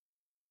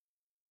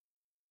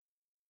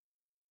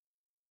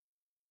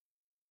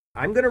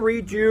I'm going to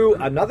read you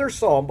another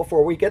psalm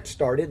before we get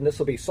started, and this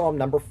will be Psalm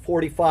number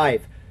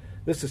 45.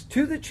 This is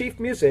to the chief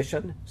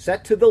musician,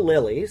 set to the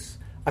lilies,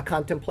 a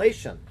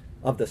contemplation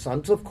of the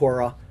sons of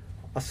Korah,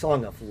 a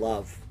song of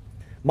love.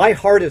 My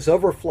heart is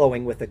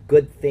overflowing with a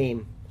good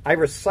theme. I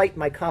recite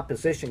my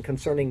composition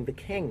concerning the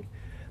king.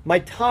 My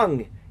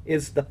tongue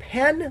is the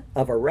pen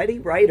of a ready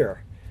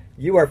writer.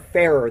 You are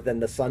fairer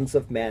than the sons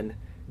of men.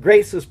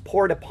 Grace is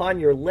poured upon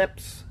your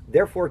lips.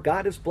 Therefore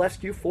God has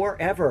blessed you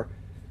forever.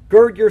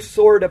 Gird your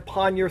sword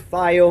upon your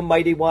thigh, O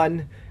mighty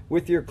one,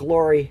 with your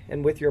glory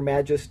and with your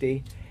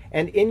majesty.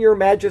 And in your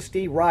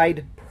majesty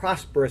ride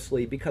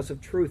prosperously because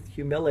of truth,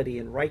 humility,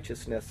 and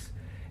righteousness.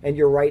 And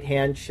your right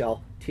hand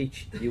shall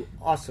teach you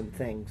awesome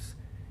things.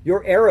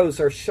 Your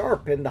arrows are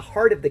sharp in the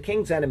heart of the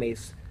king's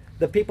enemies.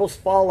 The peoples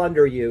fall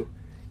under you.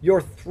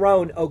 Your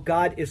throne, O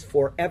God, is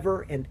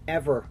forever and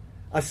ever.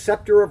 A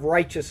scepter of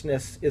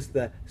righteousness is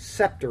the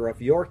scepter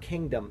of your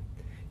kingdom.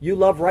 You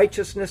love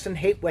righteousness and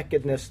hate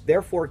wickedness.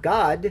 Therefore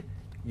God,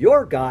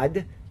 your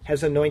God,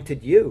 has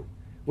anointed you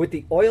with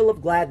the oil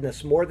of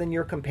gladness more than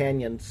your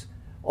companions.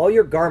 All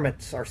your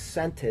garments are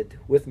scented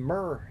with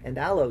myrrh and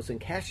aloes and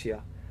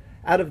cassia,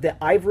 out of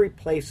the ivory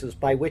places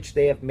by which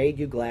they have made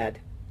you glad.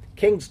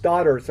 King's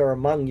daughters are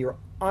among your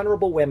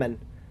honorable women.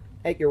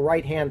 At your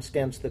right hand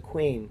stands the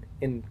queen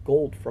in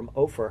gold from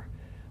Ophir.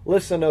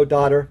 Listen, O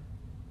daughter,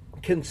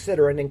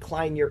 consider and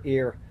incline your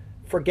ear.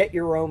 Forget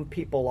your own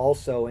people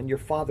also and your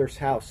father's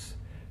house.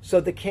 So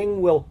the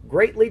king will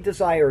greatly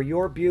desire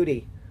your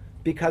beauty,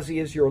 because he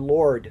is your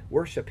Lord.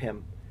 Worship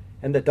him.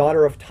 And the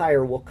daughter of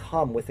Tyre will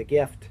come with a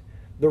gift.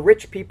 The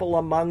rich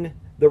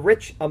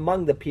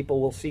among the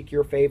people will seek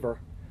your favor.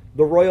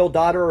 The royal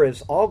daughter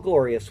is all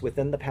glorious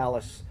within the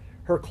palace.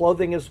 Her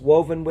clothing is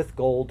woven with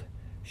gold.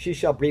 She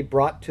shall be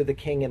brought to the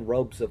king in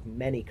robes of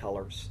many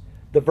colors.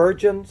 The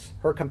virgins,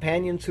 her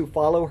companions who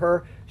follow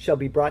her, shall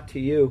be brought to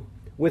you.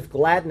 With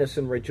gladness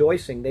and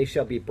rejoicing they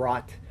shall be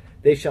brought.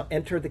 They shall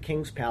enter the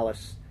king's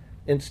palace.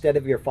 Instead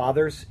of your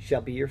fathers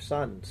shall be your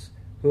sons,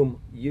 whom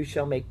you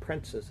shall make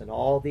princes in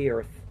all the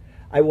earth.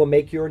 I will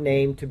make your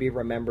name to be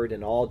remembered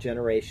in all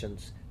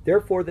generations.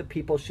 Therefore the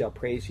people shall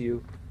praise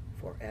you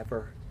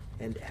forever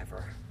and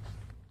ever.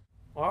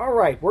 All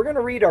right, we're going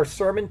to read our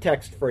sermon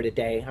text for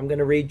today. I'm going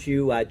to read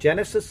you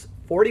Genesis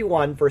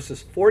 41,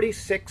 verses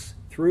 46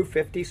 through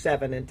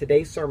 57, and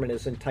today's sermon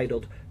is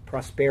entitled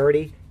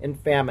Prosperity and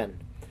Famine.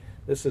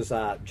 This is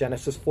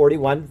Genesis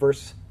 41,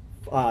 verse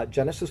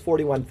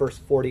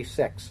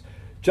 46.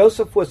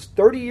 Joseph was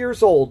 30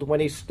 years old when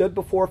he stood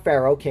before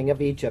Pharaoh, king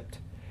of Egypt.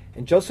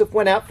 And Joseph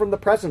went out from the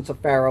presence of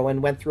Pharaoh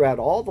and went throughout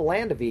all the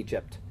land of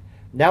Egypt.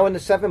 Now in the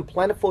 7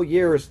 plentiful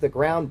years the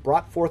ground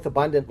brought forth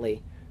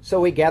abundantly.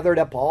 So he gathered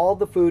up all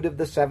the food of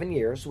the 7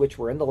 years which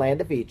were in the land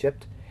of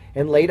Egypt,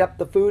 and laid up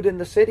the food in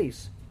the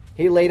cities.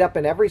 He laid up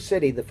in every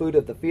city the food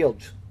of the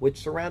fields which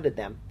surrounded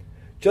them.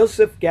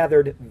 Joseph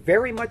gathered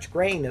very much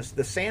grain as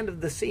the sand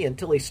of the sea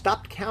until he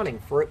stopped counting,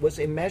 for it was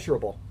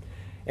immeasurable.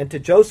 And to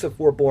Joseph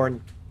were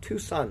born 2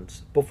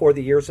 sons before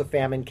the years of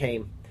famine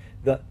came,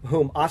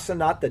 whom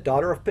Asenath, the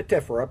daughter of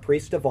Potipherah,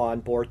 priest of On,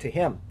 bore to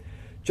him.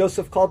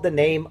 Joseph called the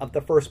name of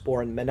the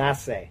firstborn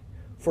Manasseh,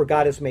 for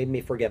God has made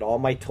me forget all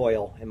my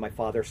toil in my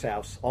father's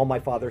house, all my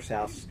father's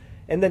house.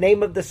 And the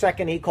name of the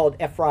second he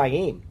called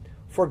Ephraim,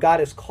 for God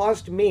has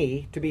caused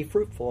me to be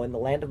fruitful in the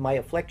land of my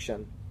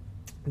affliction.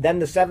 Then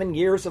the 7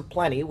 years of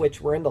plenty which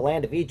were in the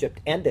land of Egypt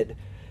ended,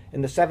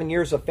 and the 7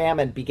 years of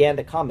famine began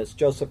to come, as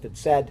Joseph had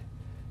said.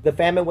 The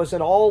famine was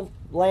in all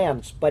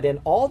lands, but in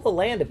all the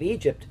land of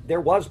Egypt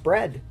there was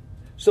bread.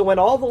 So when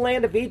all the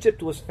land of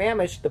Egypt was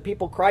famished, the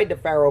people cried to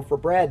Pharaoh for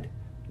bread.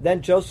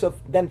 Then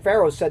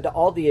Pharaoh said to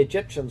all the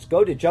Egyptians,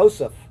 "Go to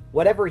Joseph.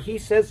 Whatever he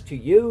says to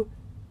you,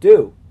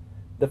 do."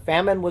 The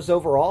famine was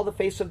over all the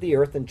face of the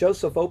earth, and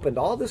Joseph opened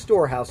all the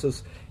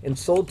storehouses and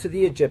sold to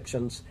the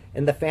Egyptians,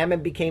 and the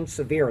famine became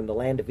severe in the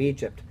land of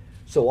Egypt.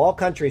 So all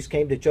countries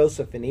came to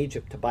Joseph in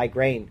Egypt to buy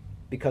grain,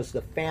 because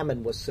the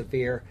famine was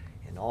severe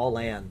in all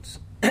lands.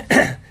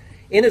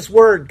 In his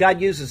word,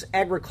 God uses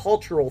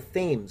agricultural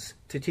themes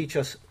to teach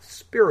us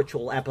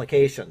spiritual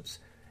applications,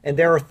 and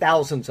there are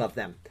thousands of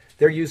them.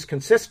 They're used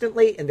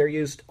consistently and they're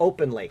used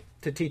openly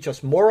to teach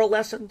us moral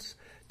lessons,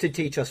 to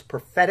teach us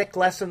prophetic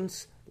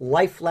lessons,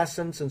 life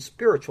lessons, and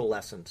spiritual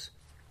lessons,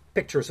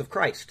 pictures of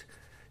Christ.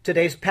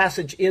 Today's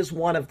passage is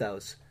one of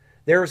those.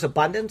 There is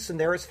abundance and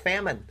there is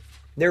famine.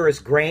 There is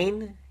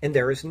grain and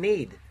there is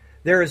need.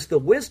 There is the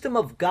wisdom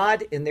of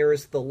God and there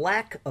is the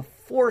lack of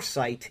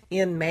foresight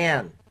in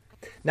man.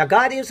 Now,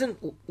 God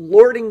isn't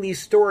lording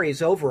these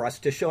stories over us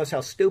to show us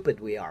how stupid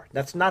we are.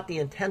 That's not the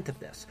intent of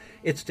this.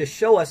 It's to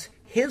show us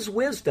his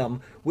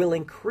wisdom will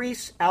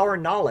increase our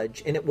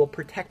knowledge and it will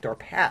protect our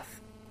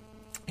path.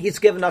 He's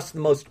given us the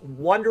most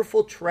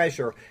wonderful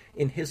treasure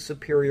in his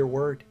superior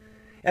word.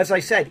 As I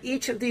said,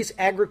 each of these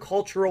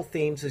agricultural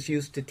themes is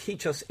used to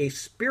teach us a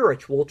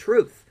spiritual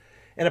truth.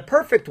 And a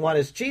perfect one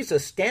is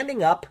Jesus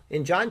standing up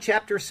in John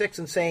chapter 6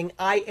 and saying,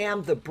 "I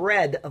am the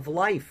bread of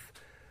life."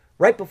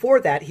 Right before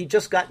that, he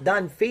just got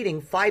done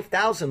feeding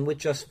 5,000 with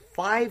just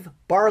 5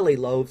 barley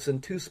loaves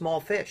and 2 small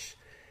fish.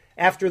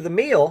 After the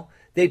meal,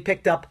 they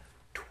picked up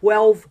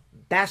 12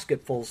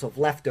 basketfuls of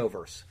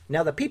leftovers.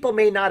 Now, the people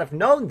may not have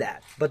known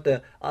that, but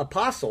the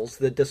apostles,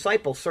 the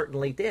disciples,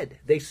 certainly did.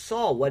 They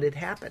saw what had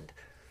happened.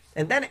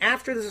 And then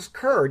after this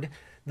occurred,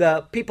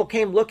 the people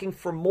came looking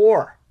for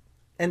more,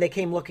 and they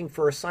came looking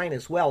for a sign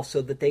as well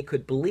so that they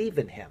could believe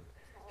in him.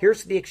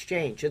 Here's the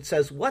exchange. It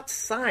says, "What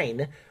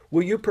sign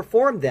will you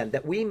perform then,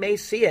 that we may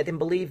see it and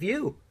believe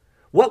you?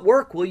 What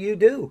work will you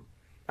do?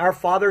 Our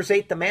fathers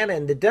ate the manna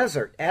in the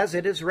desert, as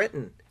it is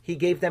written, he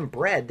gave them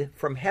bread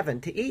from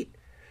heaven to eat."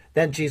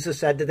 Then Jesus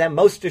said to them,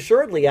 "Most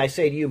assuredly, I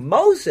say to you,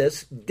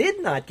 Moses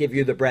did not give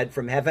you the bread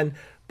from heaven,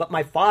 but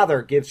my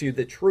Father gives you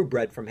the true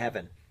bread from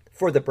heaven.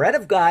 For the bread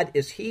of God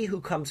is he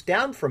who comes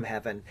down from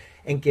heaven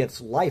and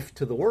gives life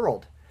to the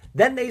world."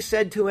 Then they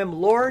said to him,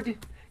 "Lord,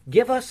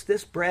 give us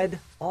this bread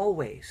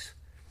always."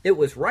 It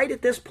was right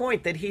at this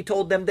point that he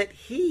told them that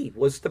he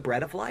was the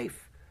bread of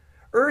life.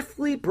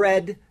 Earthly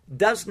bread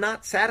does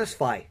not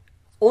satisfy.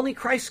 Only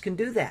Christ can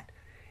do that.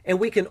 And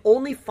we can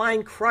only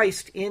find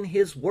Christ in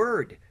his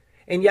word.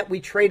 And yet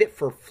we trade it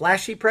for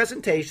flashy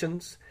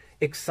presentations,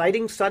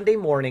 exciting Sunday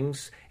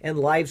mornings, and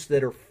lives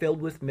that are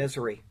filled with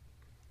misery.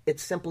 It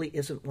simply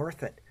isn't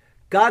worth it.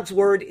 God's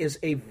word is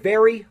a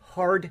very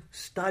hard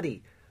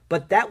study,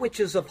 but that which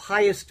is of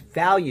highest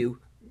value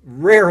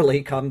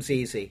rarely comes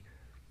easy.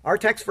 Our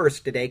text verse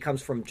today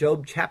comes from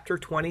Job chapter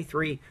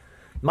 23.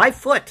 "My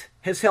foot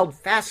has held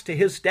fast to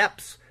his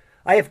depths.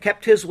 I have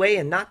kept his way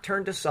and not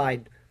turned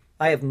aside.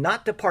 I have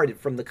not departed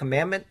from the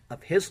commandment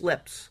of his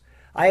lips.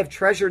 I have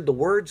treasured the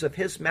words of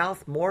his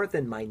mouth more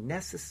than my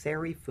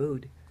necessary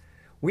food."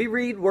 We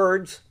read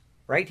words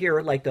right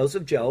here like those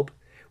of Job.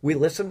 We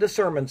listen to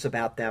sermons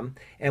about them,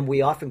 and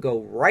we often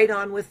go right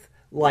on with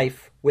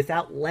life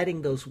without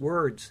letting those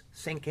words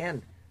sink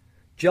in.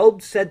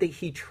 Job said that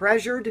he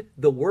treasured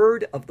the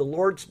word of the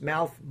Lord's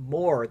mouth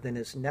more than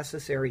his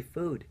necessary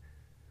food.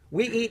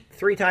 We eat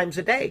 3 times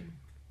a day,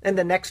 and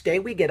the next day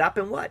we get up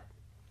and what?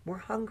 We're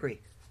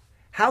hungry.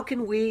 How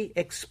can we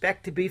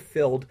expect to be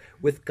filled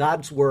with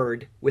God's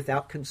word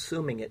without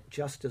consuming it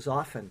just as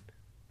often?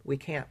 We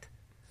can't.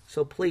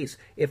 So please,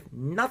 if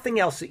nothing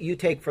else that you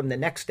take from the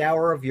next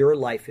hour of your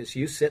life as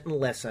you sit and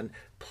listen,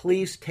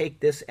 please take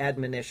this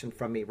admonition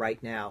from me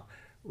right now.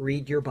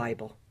 Read your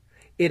Bible.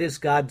 It is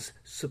God's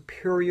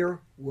superior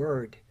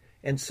word.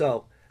 And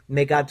so,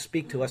 may God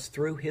speak to us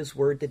through his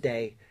word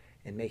today,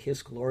 and may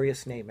his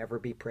glorious name ever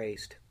be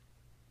praised.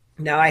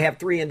 Now, I have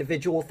 3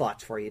 individual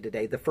thoughts for you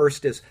today. The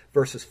first is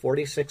verses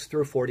 46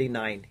 through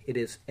 49. It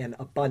is an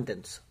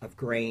abundance of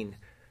grain.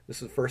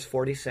 This is verse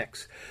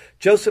 46.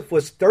 "Joseph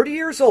was 30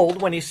 years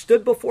old when he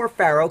stood before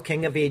Pharaoh,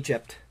 king of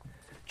Egypt."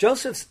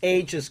 Joseph's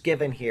age is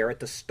given here at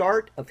the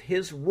start of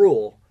his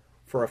rule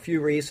for a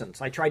few reasons.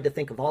 I tried to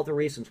think of all the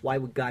reasons why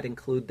would God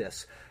include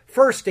this.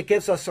 First, it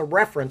gives us a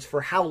reference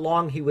for how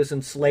long he was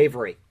in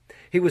slavery.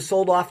 He was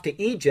sold off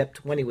to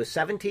Egypt when he was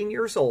 17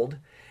 years old,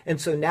 and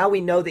so now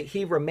we know that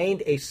he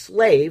remained a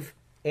slave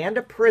and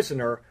a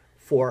prisoner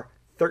for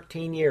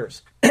 13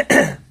 years.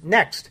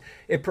 Next,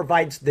 it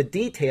provides the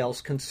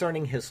details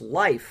concerning his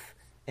life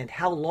and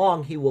how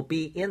long he will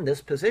be in this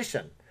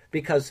position,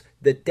 because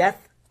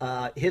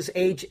his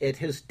age at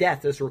his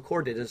death is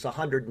recorded as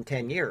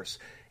 110 years.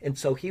 And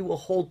so he will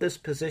hold this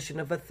position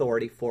of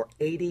authority for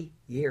 80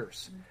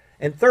 years.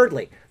 And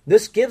thirdly,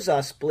 this gives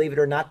us, believe it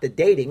or not, the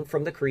dating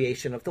from the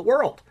creation of the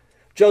world.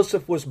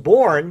 Joseph was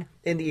born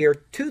in the year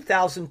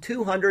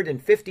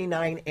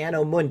 2259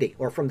 Anno Mundi,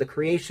 or from the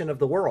creation of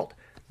the world.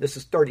 This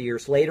is 30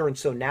 years later, and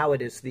so now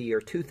it is the year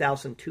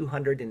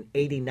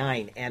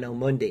 2289 Anno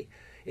Mundi.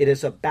 It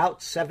is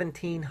about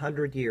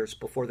 1700 years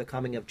before the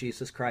coming of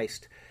Jesus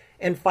Christ.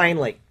 And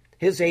finally,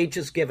 his age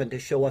is given to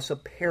show us a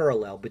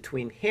parallel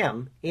between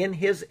him in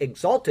his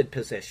exalted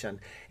position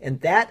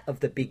and that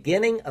of the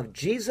beginning of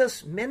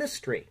Jesus'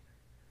 ministry.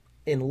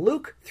 In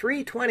Luke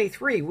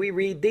 3:23, we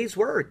read these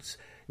words,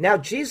 "Now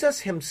Jesus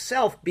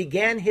himself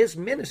began his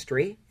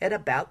ministry at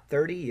about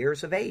 30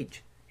 years of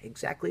age."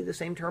 Exactly the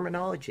same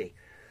terminology.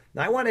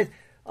 Now I want to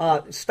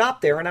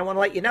stop there, and I want to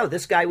let you know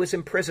this guy was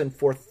in prison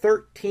for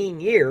 13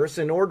 years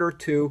in order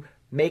to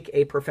make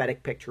a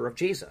prophetic picture of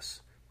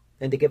Jesus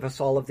and to give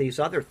us all of these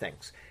other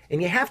things.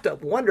 And you have to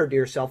wonder to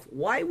yourself,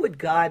 why would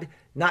God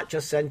not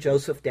just send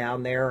Joseph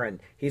down there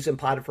and he's in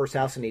Potiphar's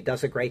house and he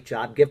does a great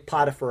job, give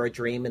Potiphar a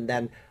dream, and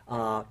then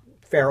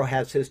Pharaoh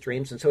has his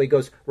dreams, and so he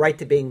goes right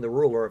to being the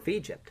ruler of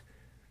Egypt.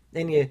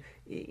 And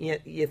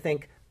you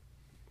think,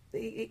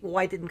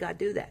 why didn't God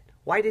do that?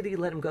 Why did he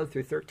let him go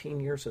through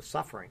 13 years of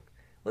suffering?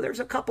 Well, there's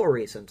a couple of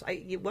reasons.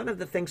 One of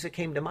the things that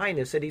came to mind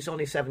is that he's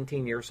only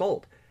 17 years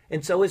old.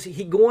 And so is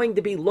he going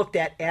to be looked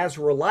at as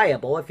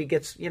reliable if he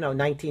gets,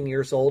 19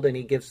 years old and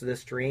he gives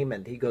this dream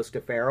and he goes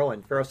to Pharaoh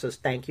and Pharaoh says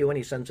thank you and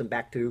he sends him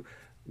back to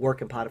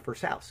work in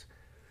Potiphar's house?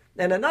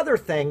 And another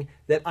thing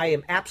that I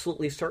am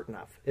absolutely certain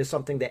of is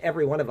something that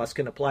every one of us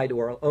can apply to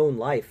our own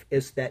life,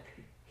 is that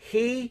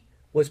he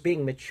was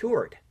being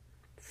matured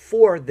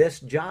for this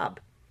job.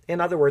 In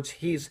other words,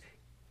 he's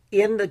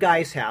in the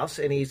guy's house,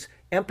 and he's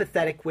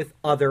empathetic with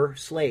other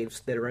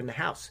slaves that are in the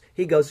house.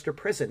 He goes to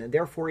prison, and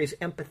therefore he's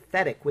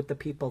empathetic with the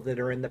people that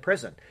are in the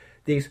prison.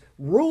 These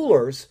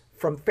rulers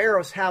from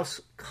Pharaoh's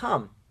house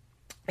come,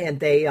 and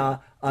they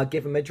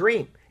give him a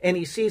dream. And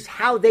he sees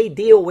how they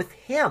deal with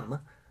him,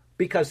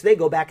 because they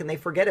go back and they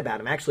forget about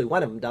him. Actually,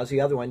 one of them does.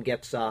 The other one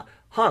gets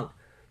hung.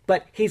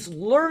 But he's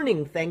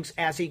learning things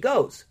as he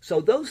goes.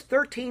 So those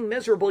 13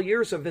 miserable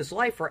years of his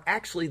life are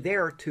actually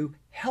there to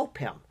help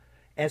him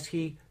as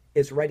he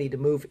is ready to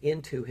move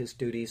into his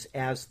duties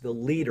as the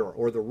leader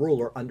or the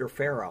ruler under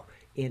Pharaoh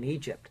in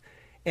Egypt.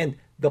 And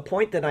the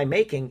point that I'm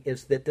making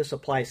is that this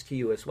applies to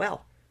you as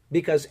well,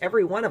 because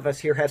every one of us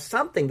here has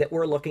something that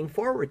we're looking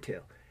forward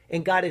to.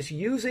 And God is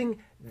using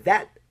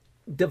that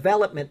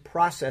development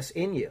process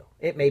in you.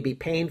 It may be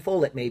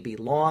painful, it may be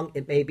long,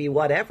 it may be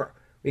whatever.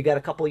 We got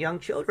a couple young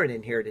children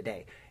in here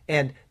today,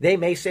 and they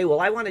may say, well,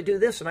 I want to do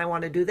this and I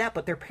want to do that,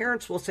 but their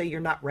parents will say, you're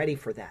not ready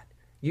for that.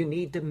 You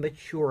need to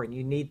mature and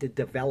you need to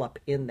develop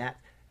in that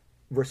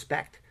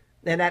respect.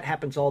 And that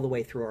happens all the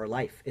way through our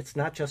life. It's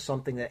not just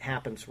something that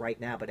happens right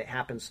now, but it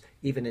happens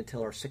even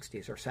until our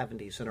 60s, our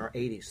 70s, and our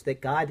 80s,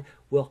 that God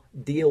will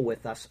deal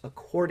with us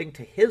according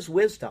to his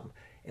wisdom.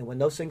 And when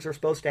those things are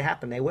supposed to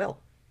happen, they will.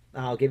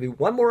 I'll give you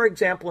one more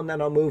example and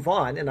then I'll move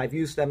on. And I've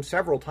used them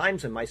several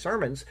times in my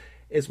sermons,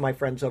 is my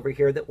friends over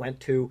here that went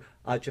to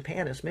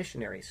Japan as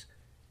missionaries.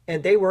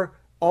 And they were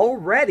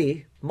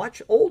already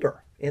much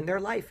older in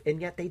their life,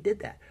 and yet they did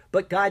that.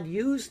 But God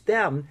used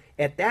them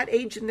at that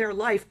age in their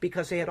life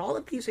because they had all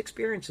of these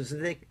experiences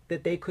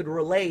that they could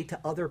relay to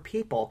other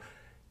people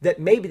that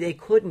maybe they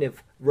couldn't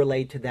have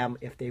relayed to them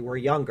if they were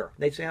younger.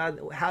 They'd say,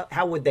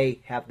 how would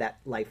they have that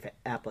life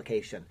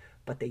application?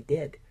 But they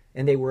did.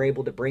 And they were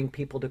able to bring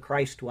people to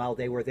Christ while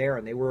they were there,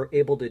 and they were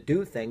able to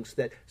do things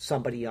that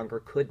somebody younger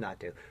could not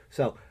do.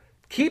 So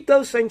keep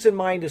those things in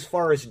mind as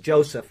far as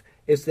Joseph,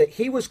 is that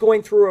he was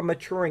going through a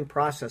maturing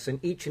process,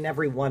 and each and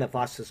every one of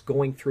us is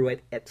going through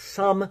it at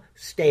some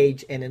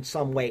stage and in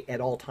some way at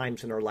all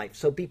times in our life.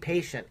 So be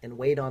patient and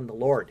wait on the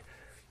Lord.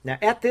 Now,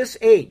 at this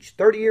age,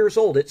 30 years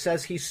old, it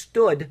says he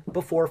stood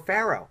before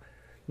Pharaoh.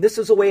 This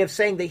is a way of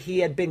saying that he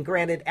had been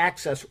granted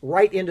access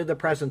right into the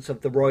presence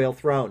of the royal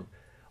throne.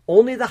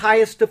 Only the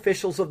highest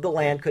officials of the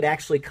land could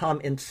actually come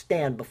and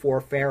stand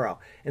before Pharaoh.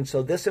 And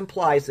so this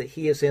implies that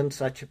he is in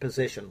such a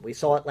position. We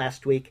saw it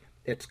last week.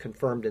 It's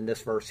confirmed in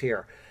this verse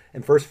here.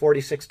 And verse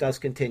 46 does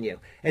continue.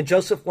 And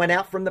Joseph went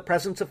out from the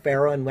presence of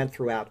Pharaoh and went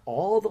throughout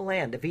all the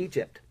land of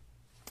Egypt.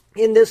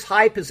 In this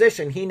high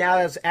position, he now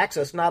has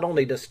access not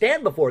only to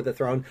stand before the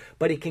throne,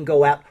 but he can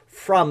go out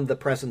from the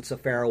presence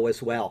of Pharaoh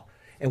as well.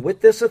 And with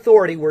this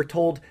authority, we're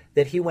told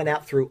that he went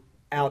out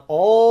throughout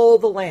all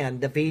the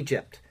land of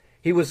Egypt.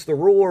 He was the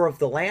ruler of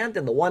the land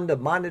and the one to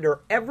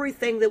monitor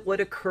everything that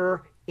would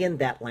occur in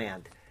that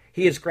land.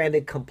 He is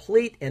granted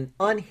complete and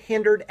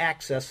unhindered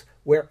access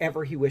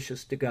wherever he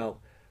wishes to go.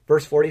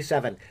 Verse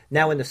 47,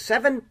 now in the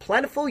 7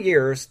 plentiful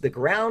years, the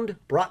ground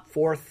brought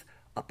forth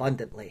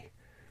abundantly.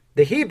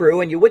 The Hebrew,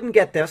 and you wouldn't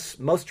get this,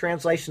 most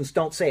translations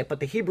don't say it,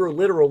 but the Hebrew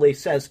literally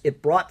says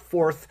it brought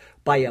forth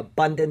by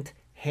abundant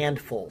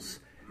handfuls.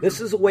 This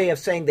is a way of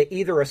saying that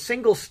either a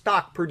single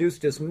stalk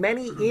produced as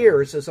many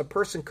ears as a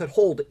person could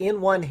hold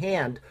in one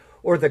hand,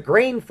 or the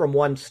grain from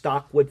one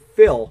stalk would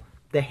fill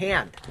the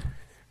hand.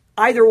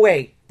 Either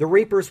way, the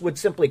reapers would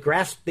simply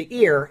grasp the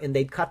ear and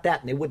they'd cut that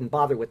and they wouldn't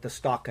bother with the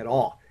stalk at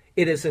all.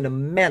 It is an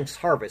immense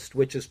harvest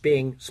which is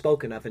being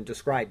spoken of and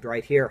described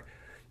right here.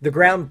 The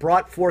ground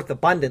brought forth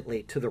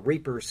abundantly to the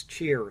reapers'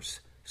 cheers.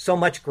 So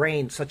much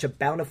grain, such a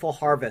bountiful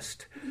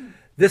harvest.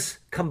 This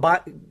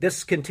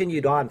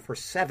continued on for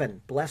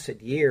 7 blessed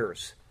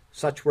years.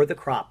 Such were the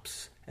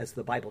crops, as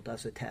the Bible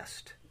does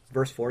attest.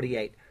 Verse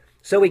 48.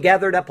 So he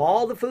gathered up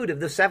all the food of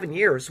the 7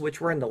 years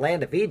which were in the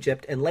land of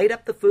Egypt, and laid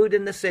up the food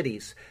in the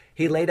cities.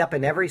 He laid up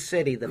in every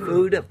city the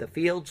food of the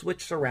fields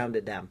which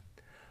surrounded them.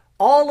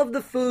 All of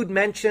the food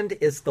mentioned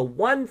is the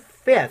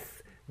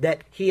 1/5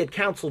 that he had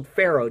counseled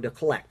Pharaoh to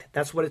collect.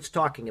 That's what it's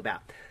talking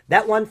about.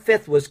 That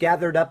 1/5 was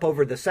gathered up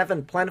over the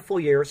 7 plentiful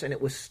years, and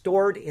it was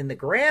stored in the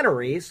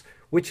granaries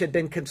which had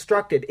been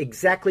constructed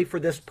exactly for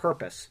this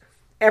purpose.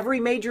 Every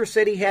major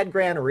city had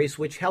granaries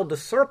which held a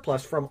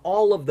surplus from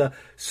all of the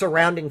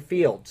surrounding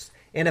fields.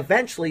 And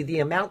eventually the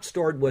amount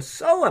stored was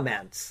so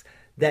immense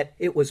that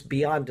it was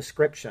beyond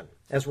description,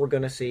 as we're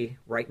going to see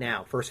right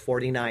now. Verse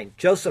 49,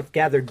 Joseph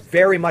gathered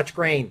very much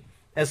grain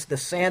as the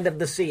sand of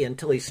the sea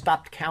until he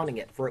stopped counting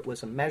it, for it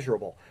was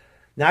immeasurable.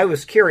 Now I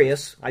was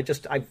curious,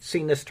 I've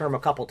seen this term a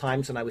couple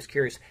times, and I was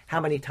curious,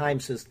 how many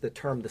times is the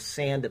term the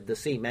sand of the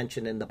sea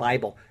mentioned in the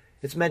Bible?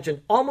 It's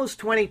mentioned almost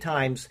 20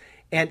 times,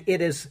 and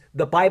it is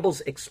the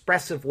Bible's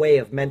expressive way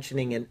of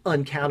mentioning an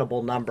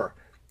uncountable number.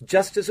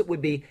 Just as it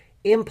would be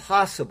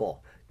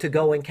impossible to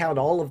go and count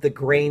all of the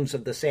grains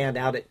of the sand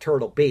out at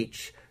Turtle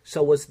Beach,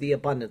 so was the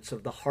abundance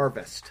of the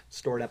harvest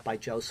stored up by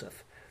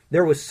Joseph.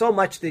 There was so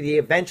much that he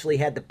eventually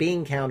had the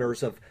bean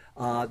counters of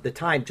the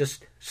time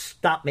just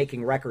stop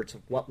making records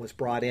of what was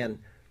brought in.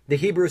 The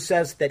Hebrew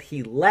says that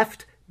he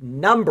left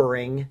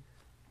numbering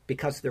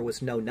because there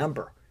was no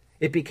number.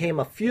 It became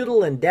a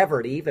futile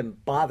endeavor to even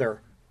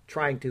bother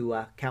trying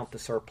to count the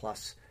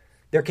surplus.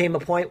 There came a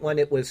point when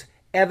it was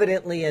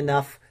evidently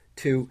enough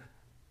to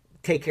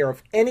take care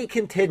of any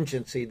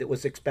contingency that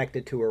was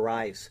expected to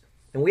arise.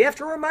 And we have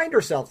to remind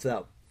ourselves,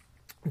 though,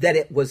 that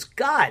it was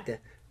God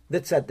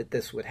that said that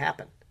this would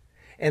happen,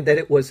 and that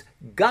it was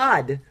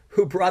God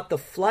who brought the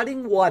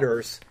flooding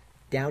waters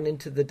down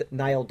into the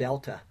Nile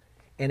Delta,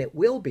 and it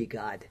will be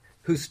God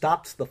who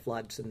stops the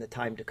floods in the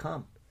time to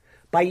come.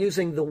 By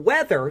using the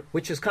weather,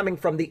 which is coming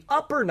from the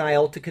upper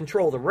Nile to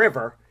control the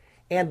river,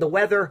 and the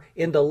weather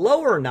in the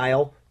lower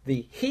Nile,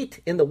 the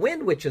heat in the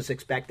wind which is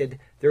expected,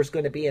 there's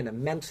going to be an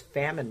immense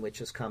famine which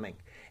is coming.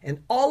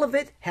 And all of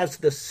it has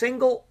the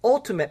single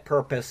ultimate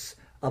purpose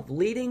of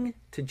leading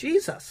to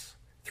Jesus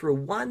through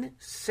one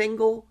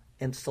single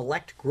and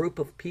select group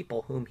of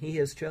people whom he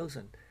has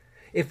chosen.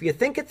 If you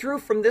think it through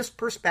from this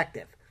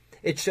perspective,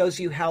 it shows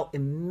you how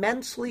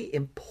immensely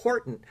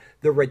important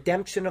the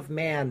redemption of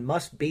man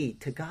must be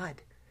to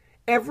God.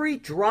 Every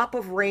drop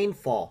of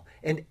rainfall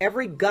and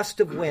every gust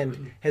of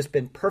wind has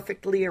been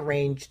perfectly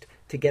arranged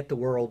to get the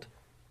world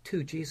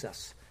to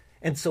Jesus.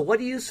 And so what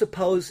do you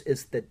suppose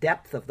is the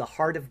depth of the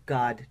heart of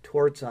God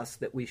towards us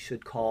that we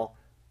should call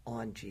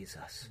on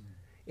Jesus?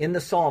 In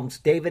the Psalms,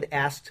 David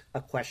asked a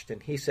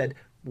question. He said,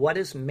 "What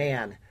is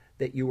man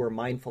that you are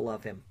mindful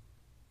of him?"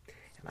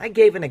 And I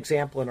gave an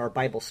example in our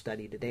Bible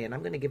study today, and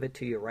I'm going to give it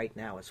to you right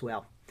now as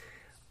well.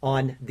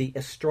 On the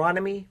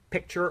astronomy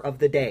picture of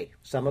the day.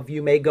 Some of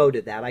you may go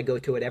to that. I go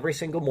to it every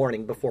single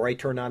morning before I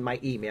turn on my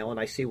email, and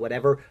I see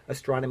whatever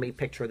astronomy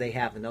picture they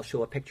have, and they'll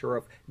show a picture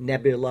of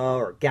nebula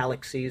or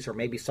galaxies or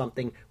maybe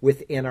something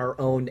within our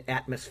own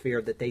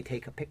atmosphere that they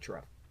take a picture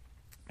of.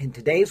 And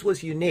today's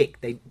was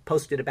unique. They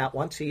post it about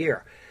once a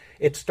year.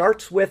 It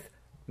starts with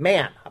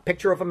man, a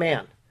picture of a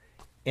man,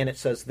 and it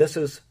says this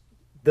is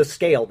the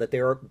scale that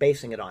they're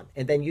basing it on.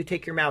 And then you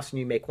take your mouse and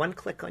you make one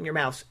click on your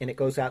mouse, and it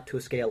goes out to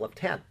a scale of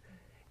 10.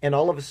 And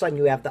all of a sudden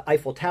you have the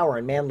Eiffel Tower,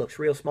 and man looks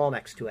real small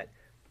next to it.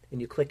 And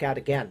you click out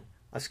again,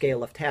 a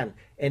scale of 10,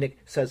 and it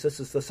says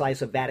this is the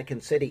size of Vatican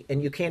City,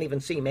 and you can't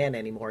even see man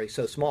anymore. He's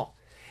so small.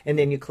 And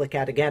then you click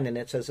out again, and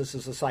it says this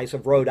is the size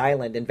of Rhode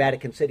Island, and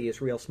Vatican City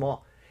is real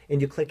small.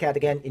 And you click out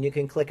again, and you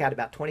can click out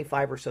about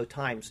 25 or so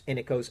times, and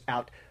it goes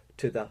out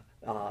to the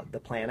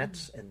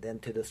planets, and then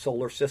to the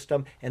solar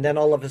system, and then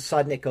all of a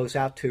sudden it goes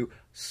out to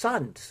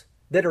suns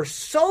that are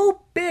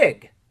so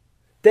big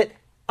that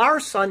our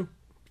sun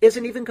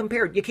isn't even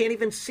compared. You can't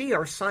even see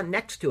our sun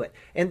next to it.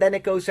 And then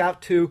it goes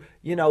out to,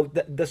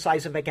 the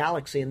size of a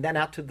galaxy, and then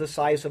out to the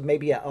size of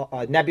maybe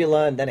a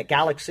nebula, and then a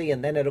galaxy,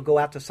 and then it'll go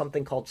out to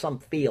something called some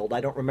field.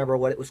 I don't remember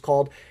what it was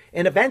called.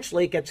 And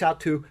eventually it gets out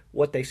to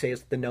what they say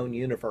is the known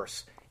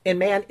universe. And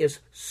man is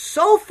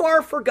so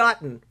far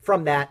forgotten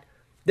from that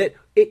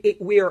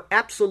we are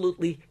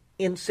absolutely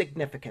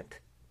insignificant.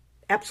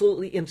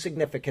 Absolutely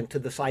insignificant to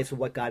the size of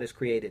what God has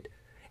created.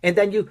 And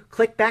then you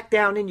click back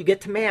down and you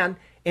get to man,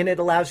 and it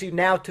allows you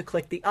now to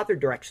click the other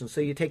direction.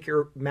 So you take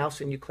your mouse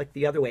and you click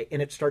the other way,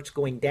 and it starts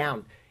going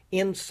down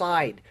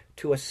inside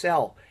to a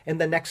cell. And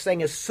the next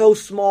thing is so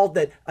small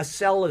that a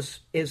cell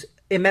is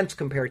immense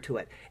compared to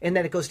it. And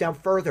then it goes down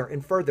further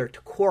and further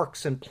to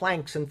quarks and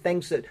planks and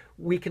things that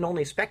we can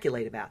only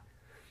speculate about.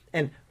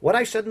 And what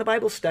I said in the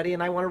Bible study,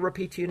 and I want to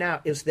repeat to you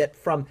now, is that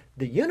from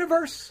the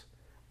universe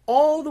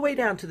all the way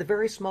down to the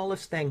very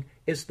smallest thing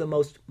is the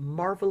most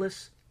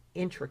marvelous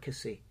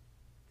intricacy.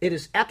 It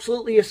is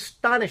absolutely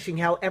astonishing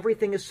how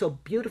everything is so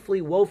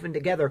beautifully woven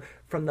together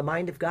from the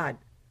mind of God.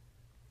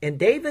 And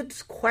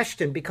David's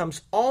question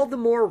becomes all the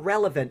more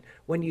relevant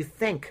when you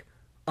think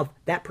of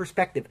that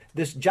perspective.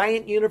 This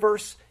giant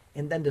universe,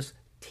 and then this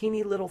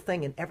teeny little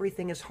thing, and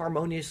everything is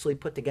harmoniously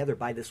put together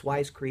by this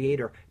wise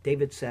creator.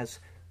 David says,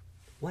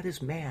 "What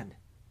is man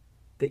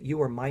that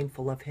you are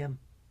mindful of him?"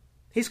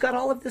 He's got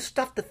all of this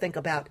stuff to think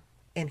about,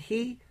 and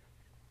he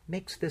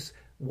makes this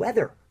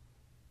weather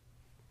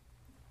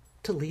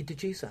to lead to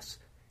Jesus.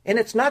 And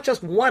it's not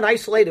just one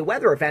isolated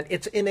weather event.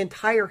 It's an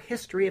entire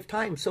history of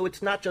time. So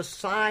it's not just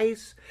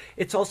size,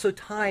 it's also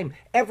time.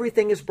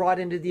 Everything is brought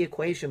into the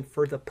equation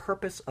for the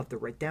purpose of the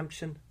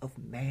redemption of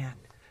man.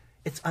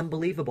 It's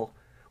unbelievable.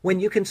 When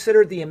you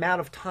consider the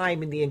amount of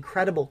time and the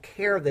incredible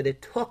care that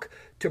it took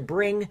to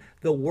bring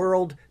the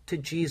world to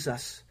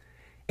Jesus,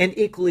 and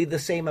equally the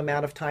same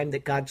amount of time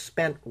that God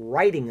spent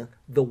writing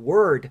the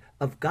Word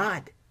of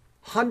God.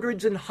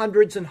 Hundreds and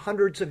hundreds and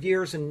hundreds of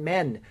years, and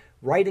men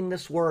writing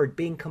this Word,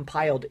 being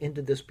compiled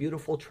into this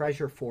beautiful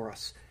treasure for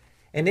us.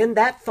 And in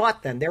that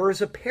thought, then, there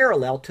is a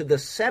parallel to the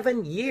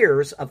 7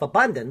 years of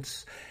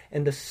abundance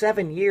and the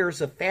 7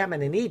 years of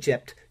famine in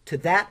Egypt to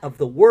that of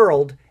the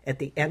world at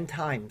the end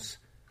times.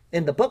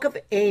 In the book of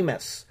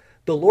Amos,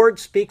 the Lord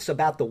speaks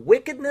about the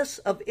wickedness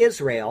of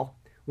Israel,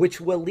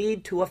 which will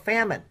lead to a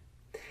famine.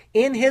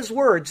 In his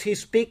words, he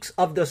speaks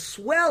of the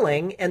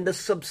swelling and the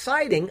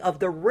subsiding of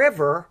the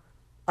river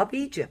of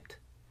Egypt,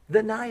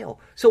 the Nile.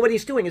 So what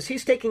he's doing is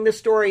he's taking the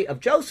story of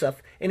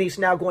Joseph, and he's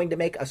now going to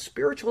make a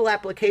spiritual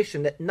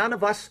application that none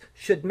of us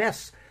should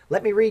miss.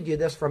 Let me read you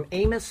this from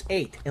Amos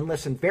 8, and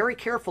listen very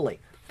carefully.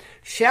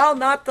 Shall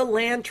not the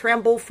land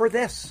tremble for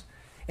this,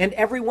 and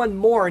everyone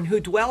mourn who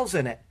dwells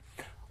in it?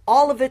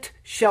 All of it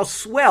shall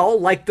swell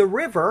like the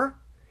river,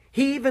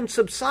 he even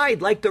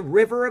subside like the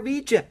river of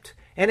Egypt.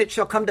 And it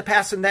shall come to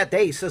pass in that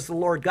day, says the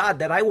Lord God,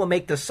 that I will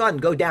make the sun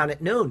go down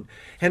at noon,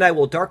 and I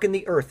will darken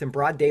the earth in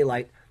broad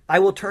daylight. I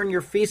will turn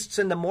your feasts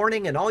into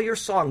mourning and all your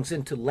songs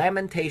into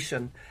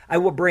lamentation. I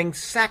will bring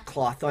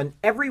sackcloth on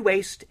every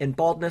waist and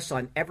baldness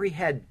on every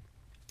head.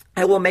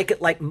 I will make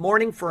it like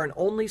mourning for an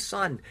only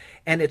son,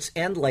 and its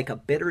end like a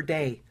bitter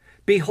day.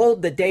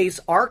 Behold, the days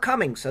are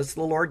coming, says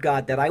the Lord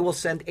God, that I will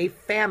send a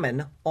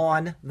famine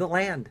on the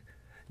land.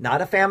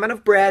 Not a famine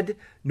of bread,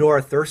 nor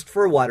a thirst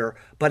for water,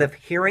 but of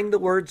hearing the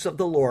words of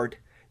the Lord.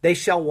 They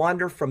shall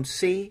wander from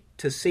sea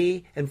to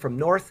sea, and from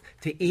north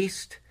to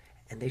east,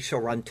 and they shall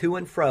run to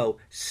and fro,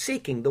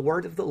 seeking the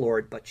word of the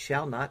Lord, but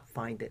shall not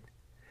find it.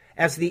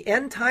 As the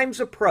end times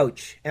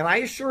approach, and I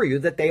assure you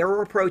that they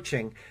are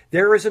approaching,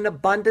 there is an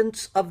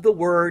abundance of the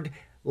word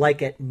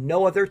like at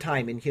no other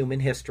time in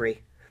human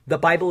history. The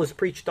Bible is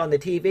preached on the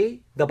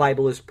TV. The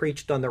Bible is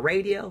preached on the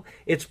radio.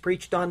 It's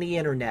preached on the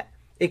internet.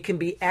 It can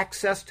be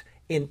accessed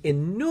in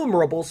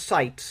innumerable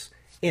sites,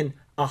 in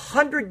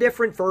 100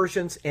 different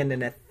versions and in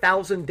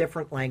 1,000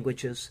 different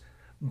languages.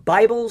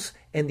 Bibles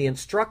and the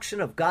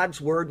instruction of God's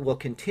Word will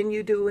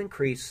continue to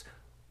increase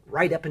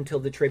right up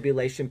until the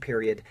tribulation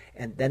period,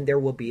 and then there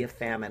will be a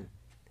famine.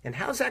 And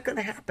how's that going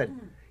to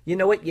happen? You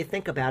know what? You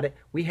think about it.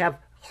 We have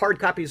hard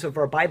copies of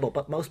our Bible,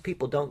 but most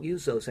people don't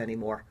use those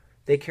anymore.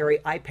 They carry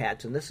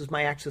iPads, and this is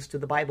my access to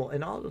the Bible,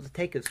 and all it'll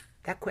take is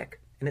that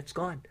quick, and it's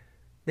gone.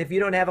 If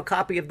you don't have a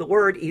copy of the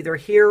Word, either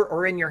here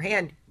or in your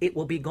hand, it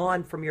will be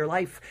gone from your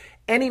life.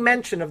 Any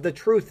mention of the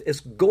truth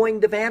is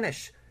going to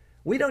vanish.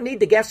 We don't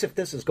need to guess if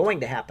this is going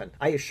to happen.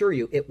 I assure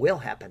you, it will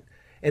happen.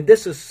 And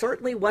this is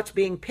certainly what's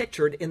being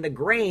pictured in the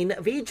grain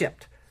of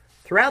Egypt.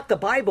 Throughout the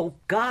Bible,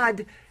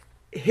 God,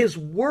 His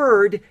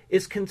Word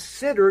is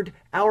considered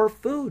our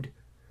food.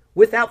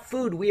 Without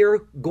food, we are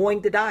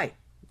going to die.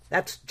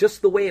 That's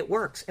just the way it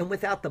works. And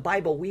without the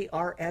Bible, we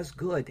are as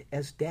good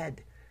as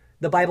dead.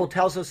 The Bible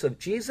tells us of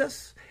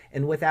Jesus,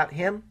 and without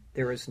him,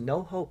 there is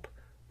no hope.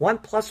 1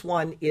 +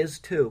 1 is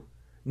 2.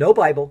 No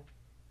Bible,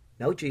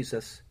 no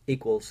Jesus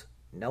equals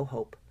no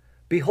hope.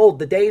 Behold,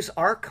 the days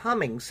are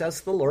coming,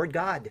 says the Lord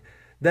God,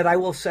 that I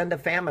will send a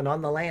famine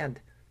on the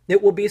land.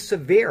 It will be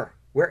severe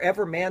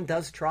wherever man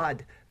does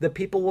trod. The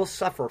people will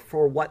suffer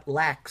for what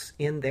lacks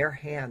in their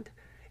hand.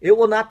 It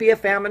will not be a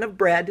famine of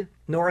bread,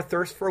 nor a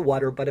thirst for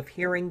water, but of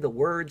hearing the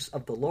words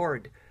of the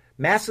Lord.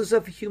 Masses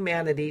of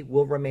humanity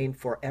will remain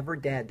forever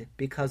dead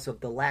because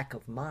of the lack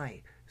of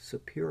my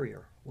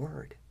superior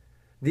word.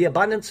 The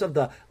abundance of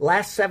the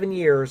last 7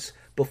 years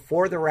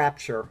before the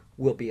rapture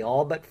will be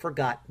all but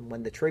forgotten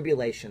when the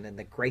tribulation and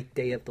the great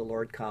day of the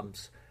Lord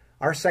comes.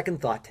 Our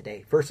second thought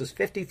today, verses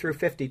 50 through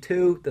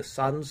 52, the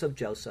sons of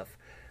Joseph.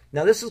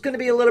 Now this is going to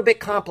be a little bit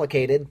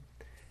complicated.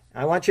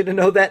 I want you to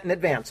know that in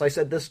advance. I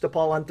said this to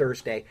Paul on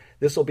Thursday.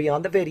 This will be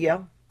on the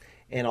video.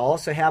 And I'll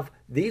also have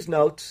these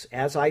notes.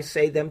 As I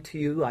say them to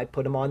you, I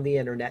put them on the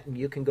internet, and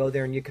you can go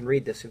there and you can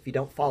read this if you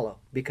don't follow,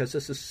 because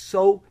this is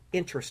so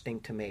interesting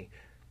to me.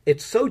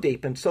 It's so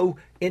deep and so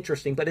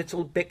interesting, but it's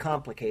a bit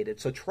complicated.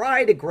 So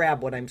try to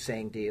grab what I'm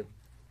saying to you.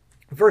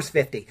 Verse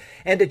 50,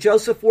 and to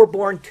Joseph were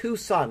born 2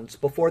 sons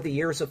before the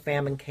years of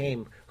famine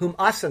came, whom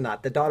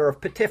Asenath, the daughter of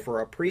Potiphar,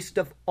 a priest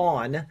of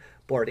On,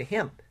 bore to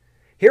him.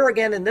 Here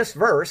again in this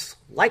verse,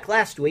 like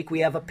last week,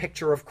 we have a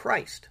picture of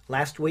Christ.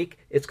 Last week,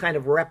 it's kind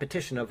of a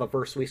repetition of a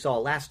verse we saw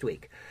last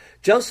week.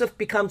 Joseph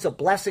becomes a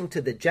blessing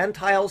to the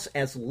Gentiles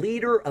as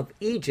leader of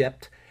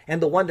Egypt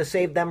and the one to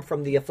save them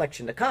from the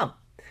affliction to come.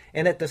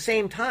 And at the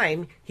same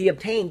time, he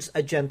obtains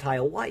a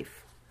Gentile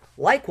wife.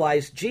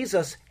 Likewise,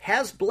 Jesus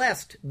has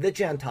blessed the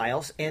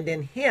Gentiles, and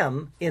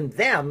in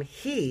them,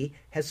 he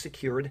has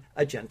secured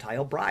a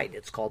Gentile bride.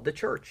 It's called the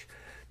church.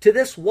 To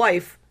this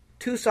wife,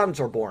 2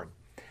 sons are born.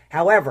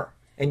 However,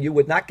 and you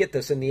would not get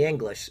this in the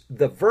English,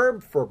 the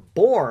verb for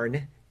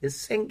born is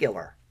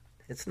singular.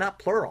 It's not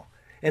plural.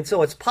 And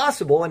so it's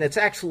possible, and it's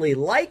actually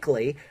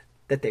likely,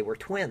 that they were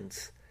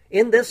twins.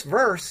 In this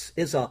verse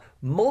is a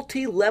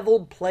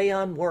multi-leveled play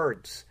on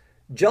words.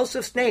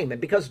 Joseph's name, and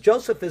because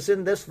Joseph is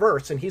in this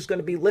verse, and he's going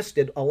to be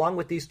listed along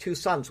with these 2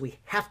 sons, we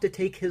have to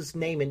take his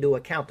name into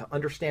account to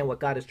understand what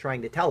God is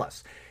trying to tell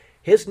us.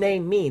 His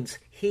name means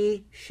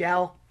he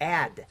shall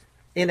add.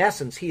 In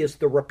essence, he is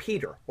the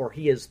repeater, or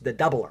he is the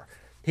doubler.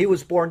 He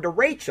was born to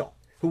Rachel,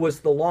 who was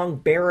the long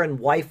barren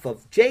wife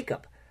of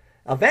Jacob.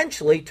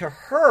 Eventually, to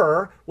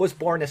her was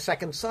born a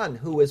second son,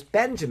 who was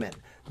Benjamin,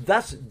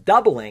 thus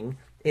doubling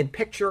in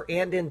picture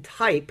and in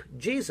type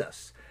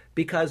Jesus,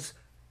 because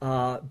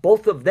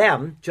both of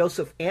them,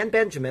 Joseph and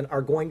Benjamin,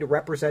 are going to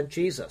represent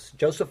Jesus.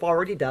 Joseph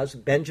already does,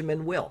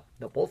 Benjamin will.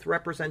 They'll both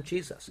represent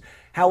Jesus.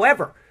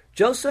 However,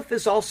 Joseph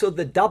is also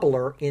the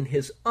doubler in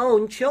his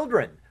own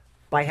children,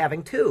 by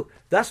having 2,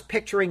 thus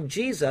picturing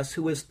Jesus,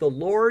 who is the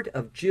Lord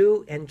of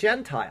Jew and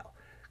Gentile.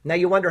 Now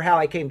you wonder how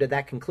I came to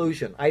that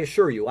conclusion. I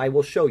assure you, I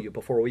will show you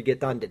before we get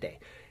done today.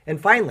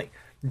 And finally,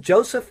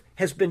 Joseph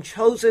has been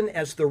chosen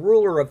as the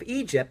ruler of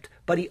Egypt,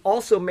 but he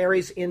also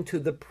marries into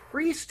the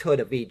priesthood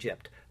of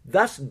Egypt,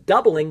 thus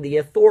doubling the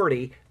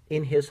authority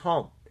in his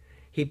home.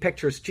 He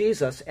pictures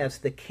Jesus as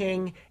the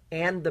king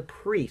and the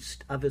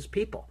priest of his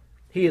people.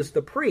 He is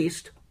the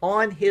priest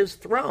on his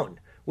throne,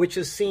 which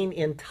is seen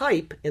in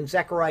type in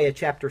Zechariah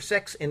chapter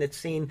 6, and it's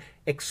seen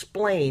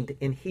explained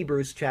in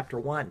Hebrews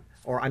chapter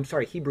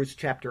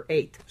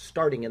 8,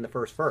 starting in the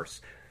first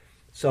verse.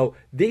 So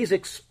these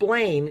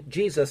explain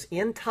Jesus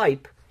in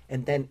type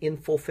and then in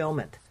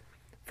fulfillment.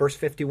 Verse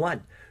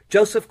 51,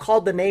 Joseph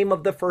called the name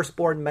of the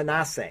firstborn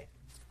Manasseh,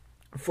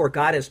 for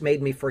God has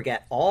made me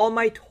forget all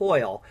my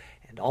toil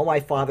and all my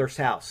father's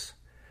house.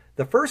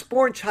 The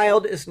firstborn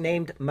child is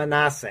named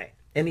Manasseh,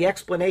 and the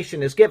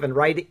explanation is given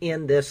right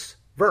in this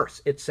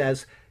verse. It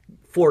says,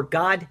 for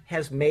God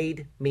has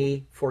made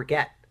me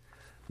forget.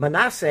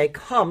 Manasseh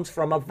comes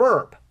from a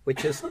verb,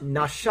 which is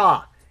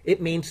nasha.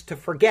 It means to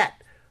forget.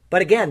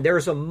 But again,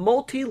 there's a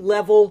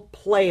multi-level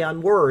play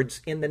on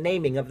words in the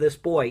naming of this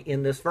boy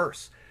in this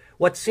verse.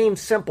 What seems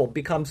simple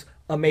becomes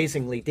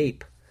amazingly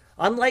deep.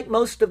 Unlike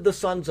most of the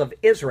sons of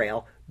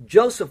Israel,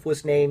 Joseph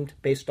was named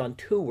based on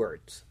 2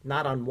 words,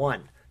 not on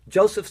 1.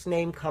 Joseph's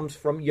name comes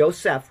from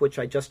Yosef, which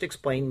I just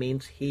explained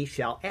means he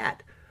shall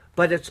add.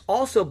 But it's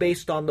also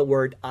based on the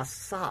word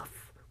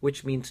asaph,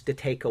 which means to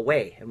take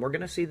away. And we're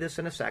going to see this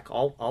in a sec.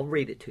 I'll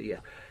read it to you.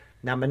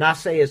 Now,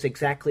 Manasseh is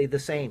exactly the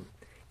same.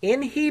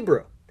 In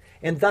Hebrew,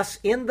 and thus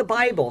in the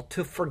Bible,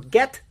 to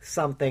forget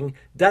something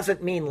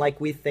doesn't mean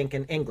like we think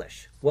in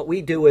English. What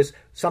we do is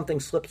something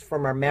slips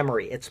from our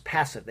memory. It's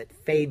passive. It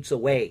fades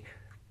away.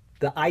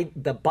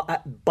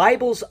 The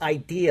Bible's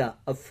idea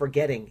of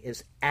forgetting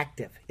is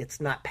active. It's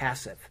not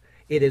passive.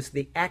 It is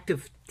the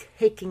active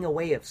taking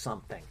away of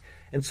something.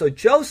 And so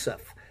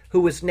Joseph,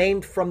 who was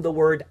named from the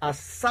word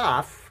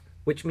asaph,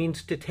 which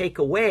means to take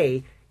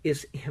away,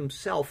 is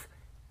himself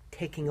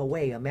taking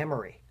away a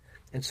memory.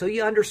 And so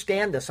you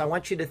understand this. I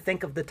want you to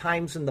think of the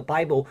times in the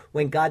Bible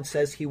when God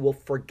says he will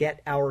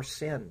forget our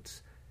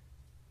sins.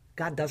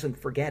 God doesn't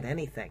forget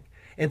anything.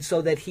 And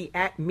so that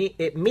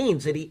it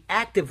means that he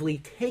actively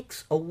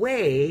takes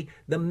away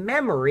the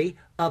memory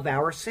of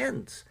our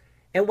sins.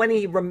 And when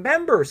he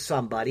remembers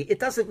somebody, it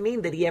doesn't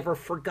mean that he ever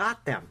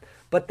forgot them,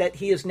 but that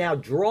he is now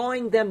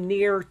drawing them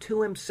near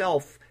to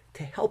himself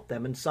to help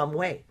them in some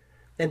way.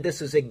 And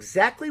this is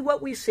exactly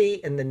what we see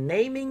in the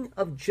naming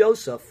of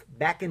Joseph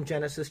back in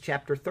Genesis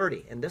chapter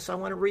 30. And this I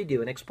want to read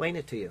you and explain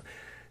it to you.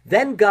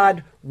 Then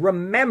God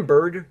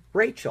remembered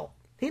Rachel.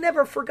 He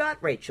never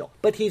forgot Rachel,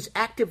 but he's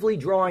actively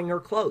drawing her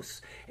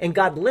close. And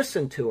God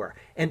listened to her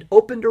and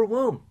opened her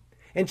womb.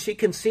 And she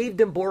conceived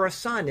and bore a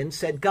son and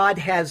said, God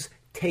has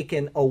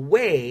taken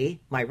away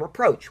my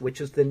reproach,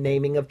 which is the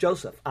naming of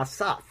Joseph,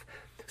 Asaph.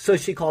 So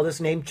she called his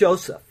name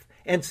Joseph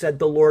and said,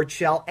 the Lord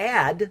shall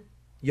add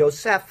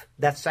Yosef,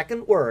 that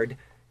second word,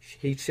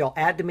 he shall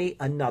add to me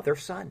another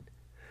son.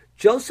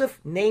 Joseph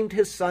named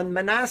his son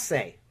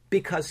Manasseh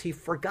because he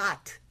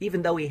forgot,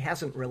 even though he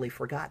hasn't really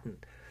forgotten.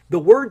 The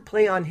word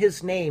play on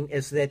his name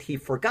is that he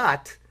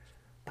forgot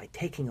by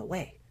taking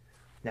away.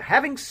 Now,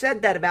 having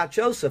said that about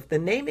Joseph, the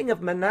naming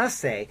of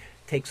Manasseh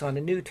takes on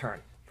a new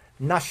turn.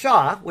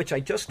 Nasha, which I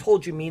just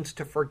told you means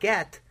to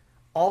forget,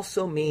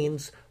 also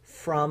means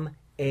from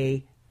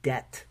a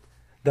debt.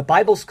 The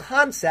Bible's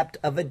concept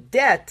of a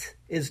debt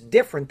is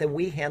different than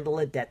we handle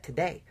a debt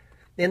today.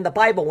 In the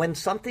Bible, when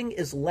something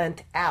is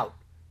lent out,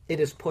 it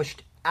is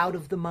pushed out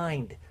of the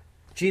mind.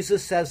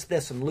 Jesus says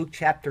this in Luke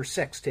chapter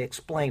 6 to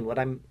explain what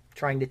I'm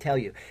trying to tell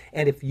you.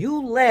 And if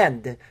you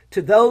lend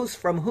to those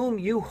from whom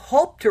you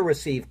hope to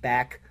receive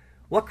back,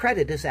 what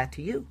credit is that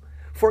to you?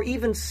 For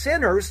even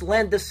sinners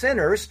lend to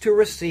sinners to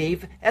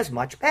receive as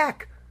much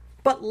back.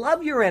 But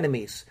love your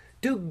enemies.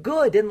 Do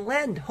good and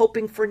lend,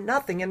 hoping for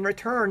nothing in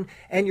return,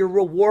 and your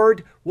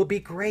reward will be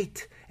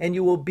great, and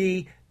you will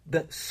be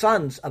the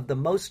sons of the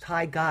Most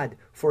High God,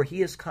 for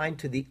he is kind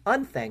to the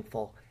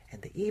unthankful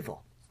and the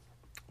evil.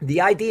 The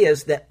idea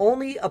is that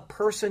only a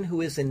person who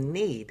is in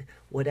need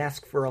would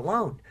ask for a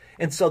loan,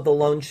 and so the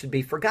loan should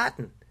be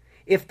forgotten.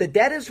 If the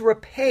debt is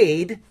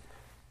repaid,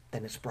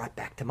 then it's brought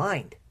back to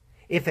mind.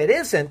 If it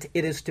isn't,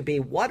 it is to be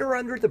water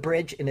under the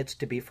bridge and it's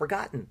to be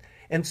forgotten.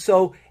 And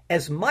so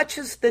as much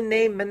as the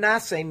name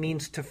Manasseh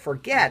means to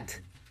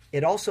forget,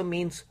 it also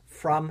means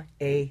from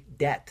a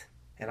debt.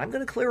 And I'm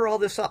going to clear all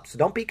this up, so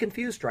don't be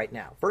confused right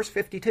now. Verse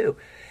 52,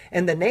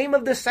 and the name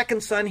of the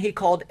second son he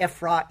called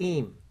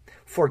Ephraim,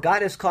 for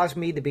God has caused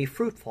me to be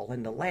fruitful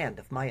in the land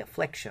of my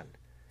affliction.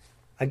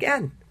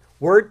 Again,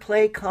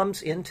 wordplay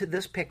comes into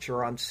this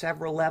picture on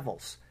several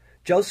levels.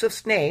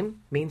 Joseph's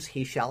name means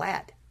he shall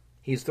add.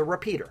 He's the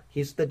repeater.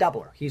 He's the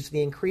doubler. He's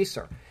the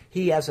increaser.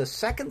 He has a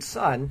second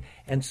son,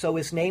 and so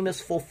his name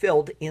is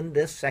fulfilled in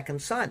this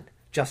second son,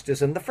 just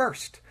as in the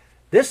first.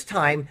 This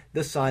time,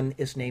 the son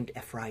is named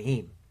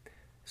Ephraim.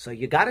 So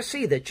you got to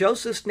see that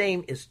Joseph's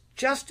name is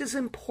just as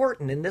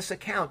important in this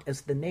account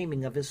as the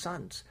naming of his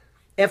sons.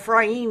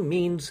 Ephraim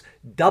means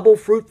double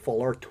fruitful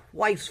or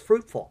twice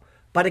fruitful.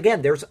 But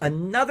again, there's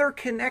another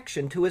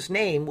connection to his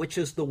name, which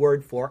is the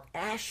word for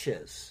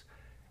ashes.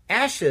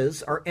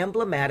 Ashes are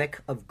emblematic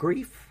of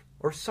grief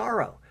or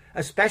sorrow,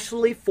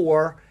 especially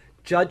for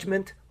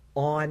judgment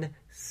on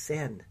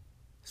sin,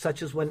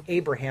 such as when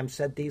Abraham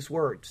said these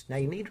words. Now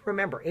you need to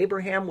remember,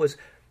 Abraham was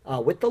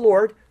with the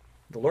Lord.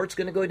 The Lord's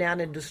going to go down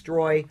and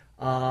destroy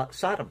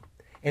Sodom.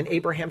 And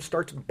Abraham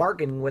starts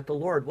bargaining with the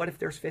Lord. What if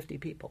there's 50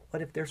 people?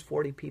 What if there's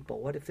 40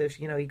 people? What if there's,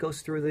 he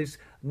goes through these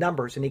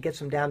numbers and he gets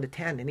them down to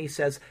 10. And he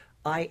says,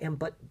 I am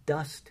but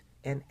dust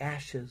and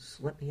ashes.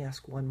 Let me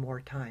ask one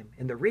more time.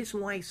 And the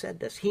reason why he said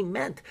this, he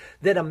meant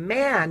that a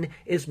man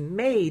is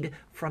made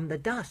from the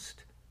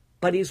dust,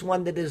 but he's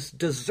one that is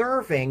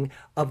deserving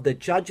of the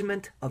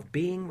judgment of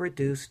being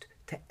reduced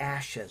to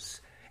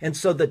ashes. And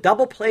so the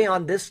double play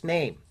on this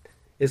name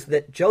is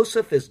that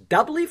Joseph is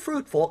doubly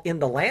fruitful in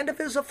the land of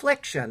his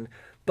affliction,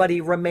 but he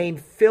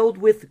remained filled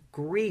with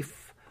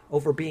grief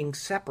over being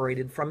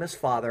separated from his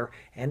father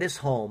and his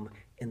home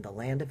in the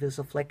land of his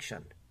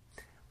affliction.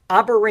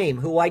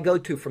 Abarim, who I go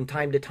to from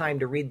time to time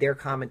to read their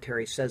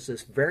commentary, says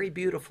this very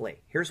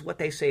beautifully. Here's what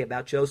they say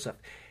about Joseph.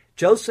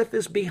 Joseph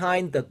is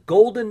behind the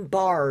golden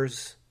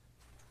bars.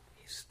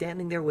 He's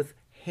standing there with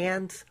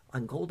hands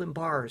on golden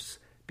bars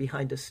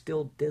behind a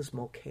still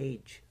dismal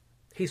cage.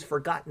 He's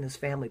forgotten his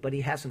family, but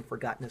he hasn't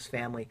forgotten his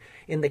family.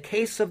 In the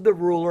case of the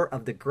ruler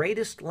of the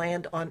greatest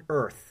land on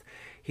earth,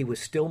 he was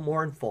still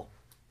mournful,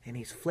 and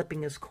he's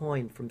flipping his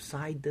coin from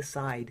side to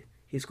side.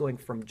 He's going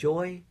from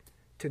joy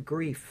to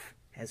grief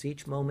as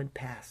each moment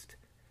passed.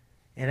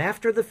 And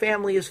after the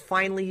family is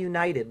finally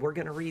united, we're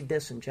going to read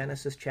this in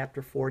Genesis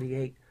chapter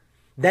 48.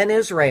 Then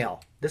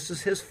Israel, this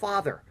is his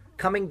father,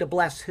 coming to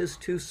bless his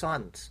two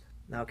sons.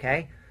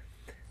 Okay?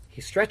 He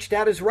stretched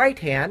out his right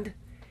hand,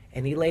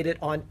 and he laid it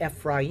on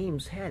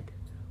Ephraim's head,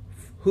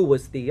 who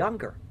was the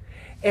younger.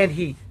 And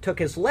he took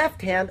his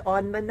left hand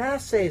on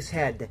Manasseh's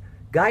head,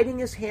 guiding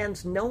his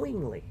hands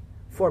knowingly,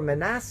 for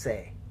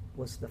Manasseh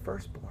was the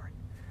firstborn.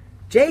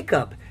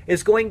 Jacob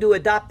is going to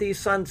adopt these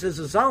sons as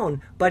his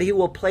own, but he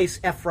will place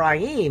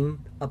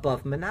Ephraim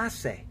above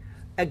Manasseh.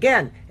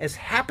 Again, as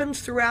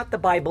happens throughout the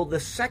Bible, the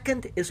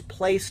second is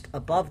placed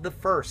above the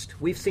first.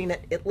 We've seen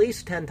it at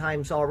least 10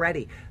 times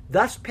already,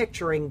 thus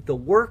picturing the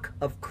work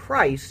of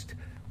Christ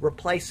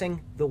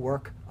replacing the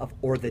work of,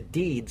 or the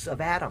deeds of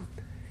Adam.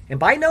 And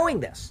by knowing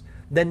this,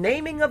 the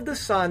naming of the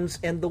sons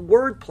and the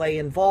wordplay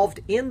involved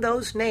in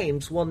those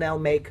names will now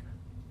make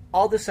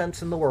all the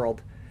sense in the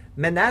world.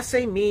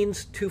 Manasseh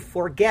means to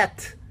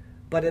forget,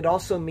 but it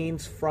also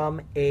means from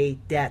a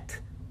debt.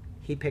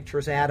 He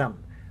pictures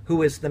Adam,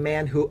 who is the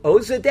man who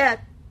owes a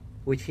debt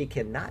which he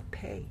cannot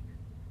pay.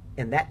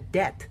 And that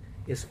debt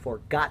is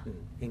forgotten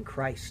in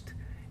Christ.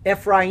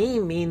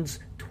 Ephraim means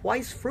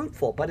twice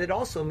fruitful, but it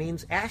also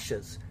means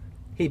ashes.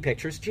 He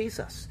pictures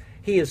Jesus.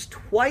 He is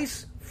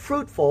twice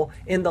fruitful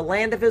in the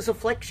land of his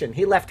affliction.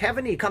 He left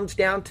heaven, he comes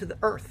down to the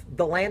earth,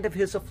 the land of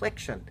his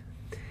affliction.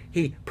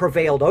 He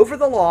prevailed over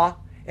the law,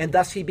 and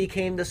thus he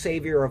became the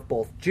Savior of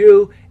both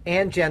Jew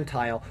and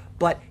Gentile.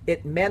 But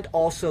it meant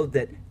also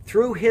that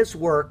through his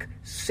work,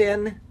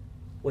 sin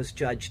was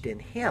judged in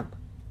him,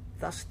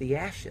 thus the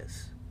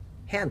ashes.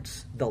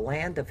 Hence, the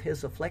land of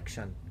his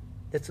affliction.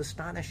 It's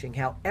astonishing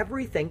how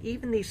everything,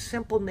 even the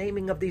simple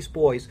naming of these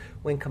boys,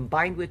 when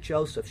combined with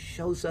Joseph,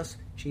 shows us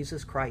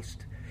Jesus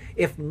Christ.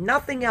 If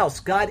nothing else,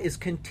 God is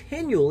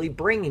continually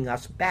bringing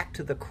us back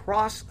to the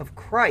cross of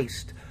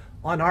Christ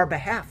on our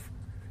behalf.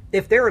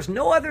 If there is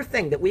no other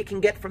thing that we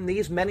can get from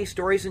these many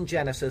stories in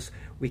Genesis,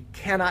 we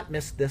cannot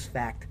miss this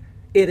fact.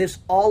 It is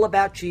all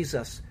about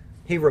Jesus.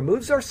 He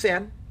removes our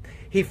sin,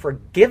 he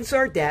forgives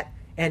our debt,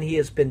 and he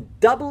has been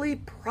doubly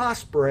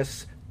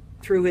prosperous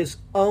through his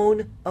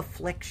own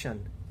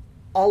affliction.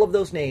 All of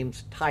those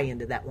names tie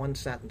into that one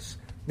sentence.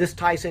 This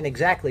ties in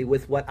exactly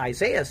with what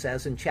Isaiah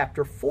says in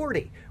chapter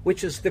 40,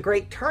 which is the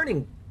great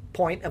turning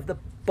point of the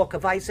book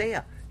of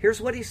Isaiah. Here's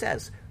what he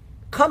says.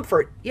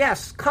 Comfort,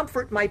 yes,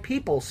 comfort my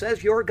people,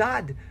 says your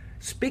God.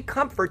 Speak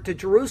comfort to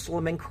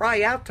Jerusalem and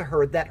cry out to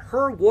her that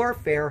her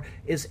warfare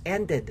is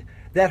ended,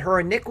 that her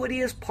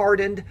iniquity is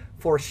pardoned,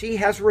 for she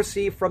has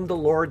received from the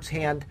Lord's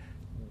hand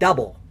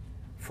double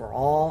for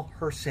all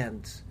her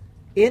sins.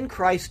 In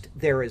Christ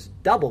there is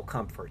double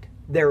comfort.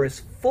 There is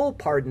full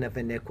pardon of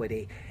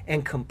iniquity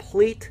and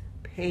complete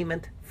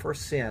payment for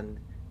sin,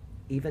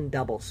 even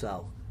double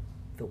so.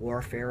 The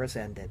warfare is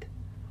ended.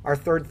 Our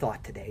third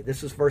thought today,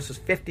 this is verses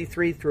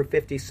 53 through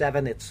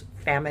 57. It's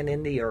famine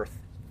in the earth.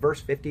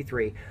 Verse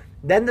 53.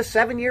 Then the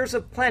 7 years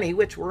of plenty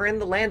which were in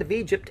the land of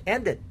Egypt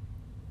ended.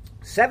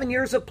 7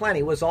 years of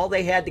plenty was all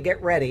they had to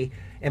get ready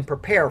and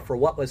prepare for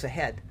what was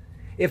ahead.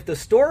 If the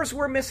stores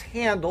were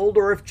mishandled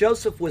or if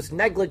Joseph was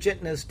negligent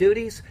in his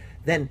duties,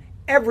 then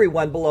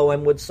everyone below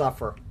him would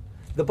suffer.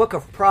 The book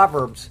of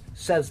Proverbs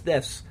says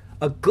this,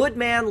 a good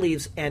man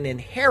leaves an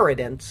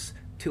inheritance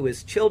to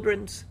his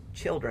children's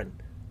children,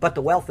 but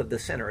the wealth of the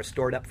sinner is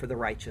stored up for the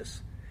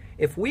righteous.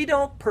 If we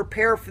don't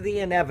prepare for the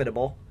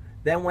inevitable,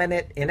 then when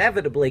it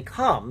inevitably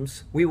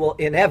comes, we will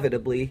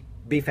inevitably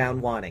be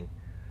found wanting.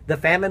 The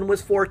famine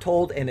was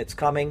foretold, and its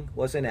coming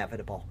was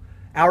inevitable.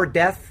 Our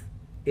death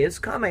is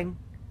coming,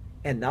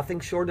 and nothing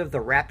short of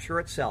the rapture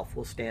itself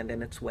will stand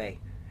in its way.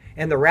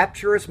 And the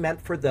rapture is meant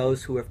for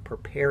those who have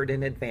prepared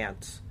in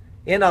advance.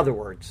 In other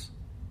words,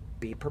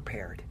 be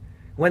prepared.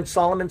 When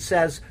Solomon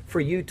says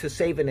for you to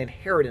save an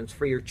inheritance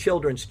for your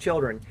children's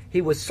children, he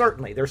was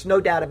certainly, there's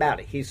no doubt about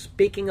it, he's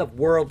speaking of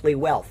worldly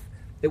wealth.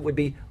 It would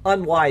be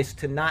unwise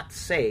to not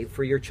save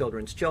for your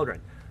children's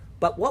children.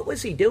 But what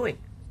was he doing?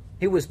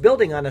 He was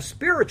building on a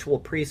spiritual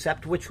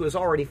precept which was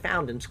already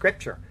found in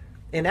Scripture.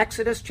 In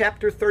Exodus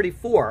chapter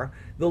 34,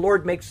 the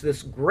Lord makes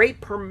this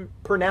great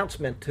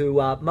pronouncement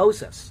to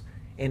Moses.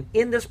 And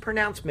in this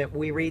pronouncement,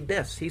 we read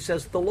this. He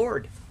says, the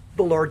Lord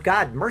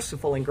God,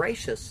 merciful and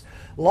gracious,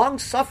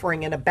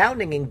 long-suffering and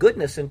abounding in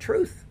goodness and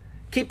truth,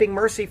 keeping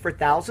mercy for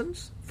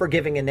thousands,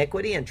 forgiving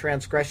iniquity and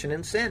transgression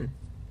and sin,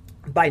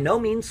 by no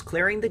means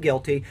clearing the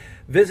guilty,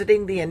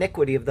 visiting the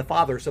iniquity of the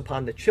fathers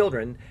upon the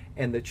children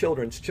and the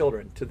children's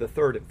children to the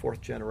third and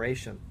fourth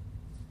generation.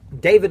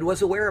 David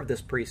was aware of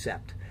this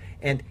precept,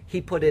 and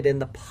he put it in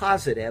the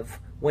positive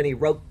when he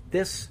wrote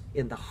this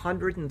in the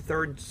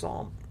 103rd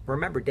Psalm.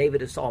 Remember,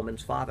 David is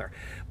Solomon's father.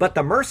 But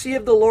the mercy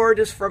of the Lord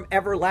is from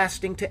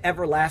everlasting to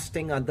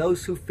everlasting on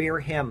those who fear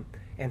him,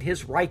 and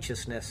his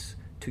righteousness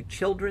to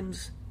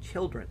children's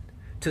children,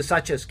 to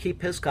such as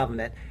keep his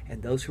covenant,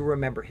 and those who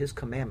remember his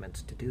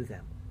commandments to do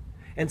them.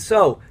 And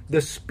so,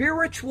 the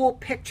spiritual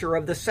picture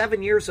of the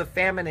 7 years of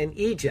famine in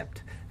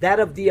Egypt, that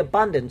of the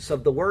abundance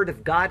of the word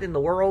of God in the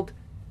world,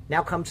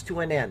 now comes to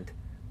an end.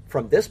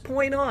 From this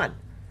point on,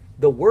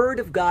 the word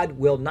of God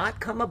will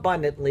not come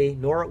abundantly,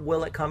 nor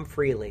will it come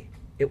freely.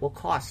 It will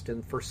cost,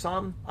 and for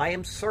some, I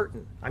am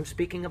certain, I'm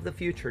speaking of the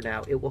future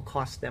now, it will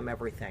cost them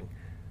everything.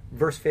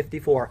 Verse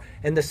 54,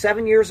 and the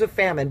 7 years of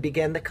famine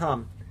began to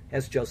come,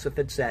 as Joseph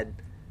had said.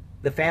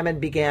 The famine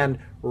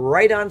began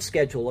right on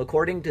schedule,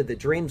 according to the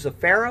dreams of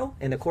Pharaoh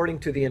and according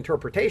to the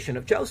interpretation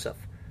of Joseph.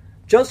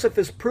 Joseph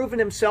has proven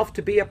himself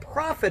to be a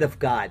prophet of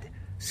God,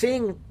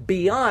 seeing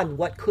beyond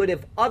what could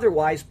have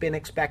otherwise been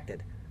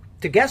expected.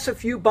 To guess a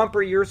few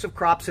bumper years of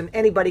crops, and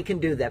anybody can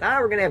do that.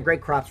 We're going to have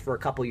great crops for a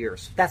couple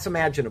years. That's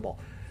imaginable.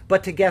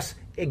 But to guess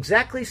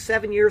exactly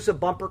 7 years of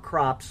bumper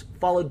crops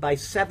followed by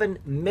 7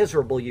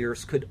 miserable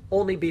years could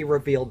only be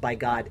revealed by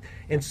God.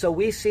 And so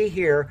we see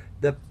here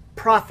the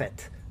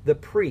prophet, the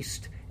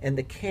priest, and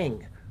the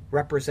king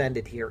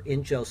represented here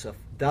in Joseph,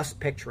 thus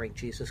picturing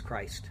Jesus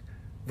Christ.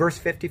 Verse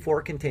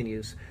 54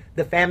 continues,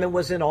 the famine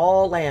was in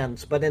all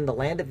lands, but in the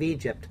land of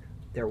Egypt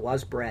there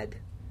was bread.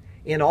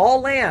 In all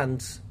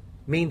lands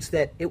means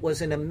that it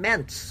was an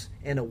immense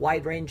and a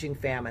wide-ranging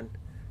famine.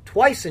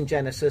 Twice in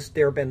Genesis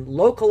there have been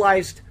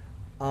localized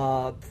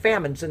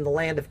famines in the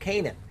land of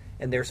Canaan,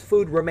 and there's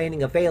food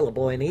remaining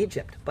available in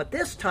Egypt. But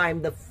this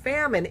time the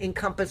famine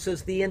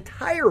encompasses the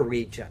entire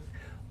region.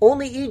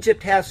 Only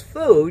Egypt has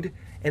food,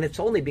 and it's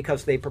only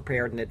because they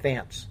prepared in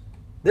advance.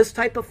 This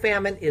type of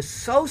famine is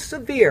so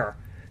severe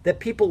that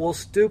people will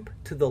stoop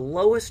to the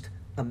lowest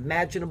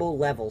imaginable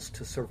levels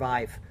to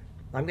survive.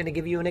 I'm going to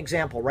give you an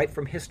example right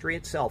from history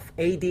itself.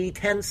 AD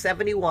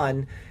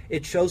 1071,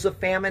 it shows a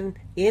famine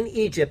in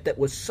Egypt that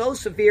was so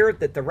severe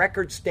that the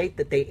records state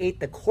that they ate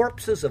the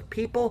corpses of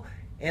people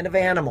and of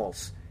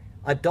animals.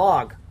 A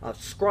dog, a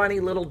scrawny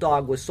little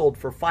dog, was sold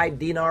for 5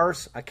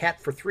 dinars, a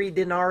cat for 3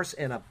 dinars,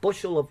 and a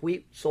bushel of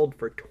wheat sold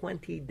for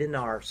 20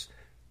 dinars.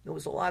 It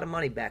was a lot of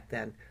money back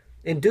then.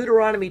 In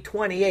Deuteronomy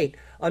 28,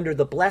 under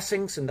the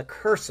blessings and the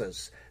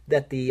curses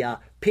that the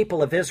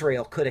people of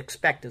Israel could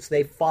expect as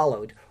they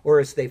followed or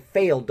as they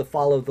failed to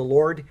follow the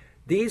Lord,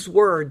 these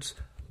words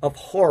of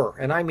horror,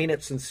 and I mean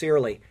it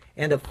sincerely,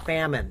 and of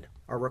famine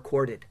are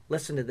recorded.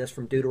 Listen to this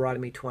from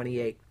Deuteronomy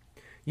 28.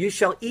 You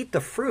shall eat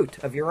the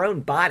fruit of your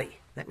own body.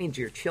 That means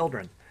your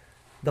children.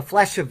 The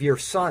flesh of your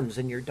sons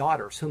and your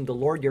daughters, whom the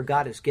Lord your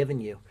God has given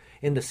you,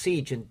 in the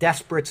siege and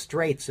desperate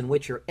straits in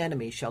which your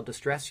enemies shall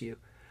distress you.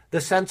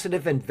 The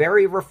sensitive and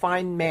very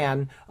refined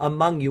man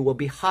among you will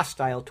be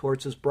hostile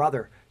towards his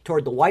brother,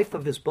 toward the wife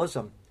of his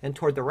bosom, and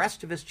toward the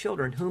rest of his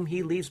children whom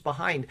he leaves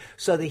behind,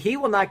 so that he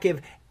will not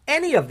give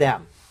any of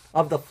them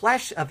of the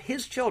flesh of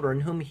his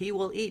children whom he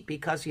will eat,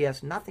 because he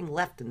has nothing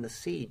left in the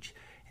siege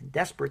and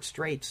desperate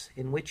straits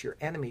in which your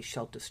enemies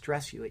shall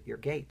distress you at your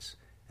gates.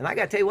 And I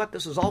got to tell you what,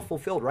 this is all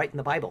fulfilled right in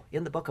the Bible.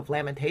 In the book of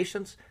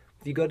Lamentations,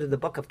 if you go to the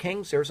book of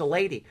Kings, there's a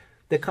lady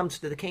that comes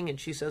to the king and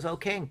she says, "Oh,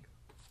 king,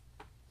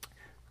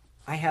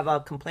 I have a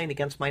complaint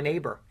against my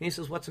neighbor." And he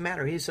says, "What's the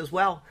matter?" He says,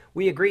 "Well,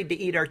 we agreed to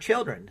eat our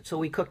children. So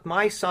we cooked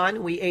my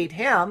son, we ate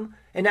him,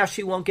 and now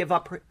she won't give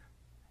up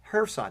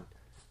her son."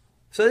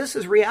 So this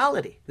is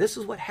reality. This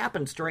is what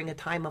happens during a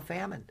time of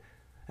famine.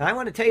 And I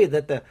want to tell you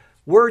that the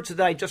words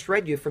that I just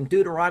read you from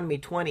Deuteronomy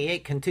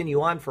 28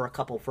 continue on for a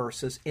couple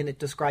verses, and it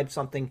describes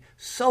something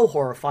so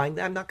horrifying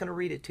that I'm not going to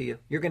read it to you.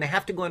 You're going to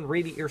have to go and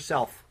read it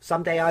yourself.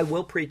 Someday I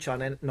will preach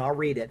on it, and I'll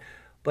read it.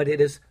 But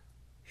it is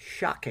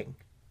shocking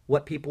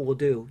what people will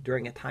do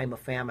during a time of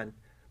famine.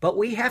 But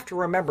we have to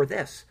remember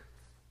this.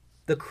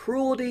 The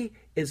cruelty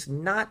is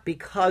not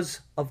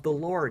because of the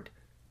Lord.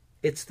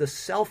 It's the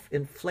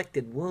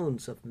self-inflicted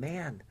wounds of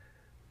man.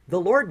 The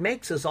Lord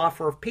makes his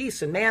offer of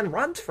peace, and man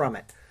runs from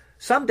it.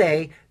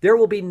 Someday, there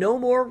will be no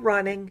more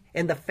running,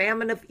 and the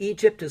famine of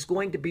Egypt is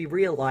going to be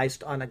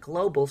realized on a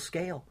global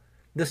scale.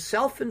 The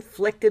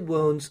self-inflicted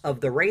wounds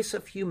of the race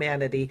of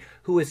humanity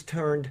who has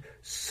turned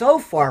so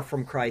far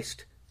from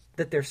Christ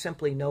that there's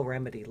simply no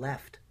remedy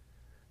left.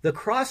 The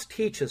cross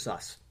teaches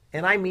us,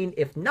 and I mean,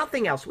 if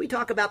nothing else, we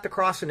talk about the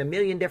cross in a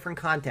million different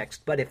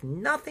contexts, but if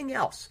nothing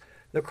else,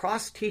 the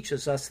cross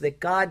teaches us that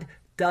God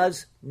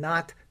does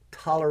not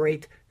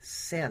tolerate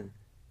sin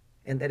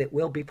and that it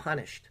will be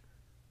punished.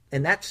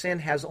 And that sin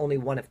has only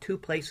one of two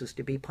places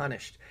to be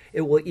punished.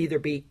 It will either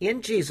be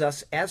in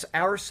Jesus as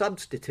our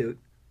substitute,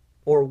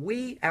 or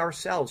we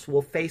ourselves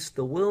will face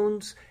the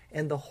wounds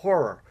and the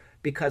horror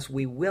because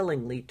we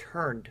willingly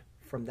turned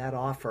from that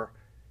offer.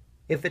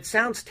 If it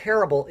sounds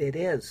terrible, it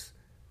is.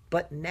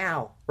 But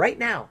now, right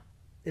now,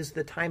 is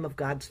the time of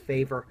God's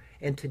favor,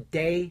 and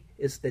today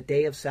is the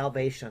day of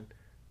salvation.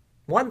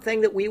 One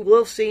thing that we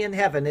will see in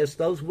heaven is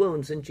those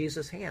wounds in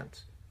Jesus'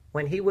 hands.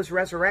 When he was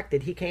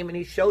resurrected, he came and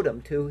he showed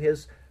them to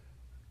his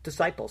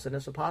disciples and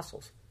his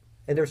apostles.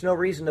 And there's no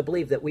reason to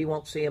believe that we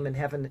won't see him in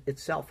heaven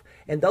itself.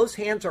 And those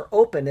hands are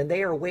open and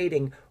they are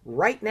waiting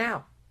right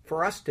now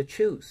for us to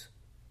choose.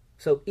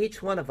 So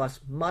each one of us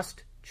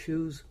must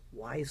choose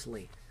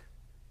wisely.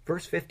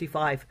 Verse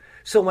 55,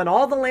 so when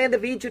all the land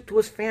of Egypt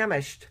was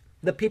famished,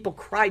 the people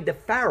cried to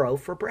Pharaoh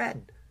for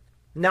bread.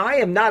 Now, I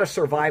am not a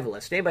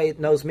survivalist. Anybody that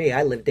knows me,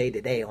 I live day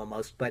to day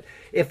almost. But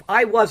if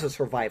I was a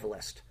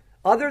survivalist,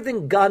 other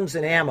than guns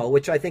and ammo,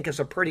 which I think is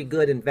a pretty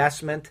good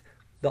investment,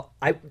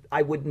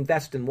 I would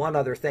invest in one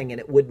other thing, and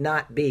it would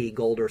not be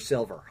gold or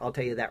silver. I'll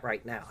tell you that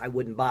right now. I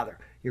wouldn't bother.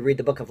 You read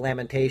the book of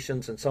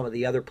Lamentations and some of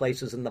the other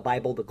places in the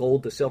Bible, the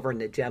gold, the silver, and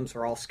the gems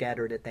are all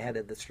scattered at the head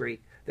of the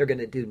street. They're going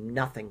to do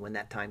nothing when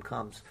that time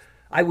comes.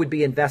 I would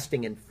be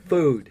investing in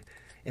food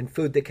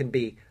that can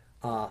be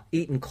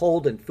eaten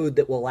cold and food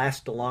that will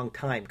last a long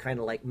time, kind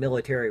of like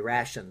military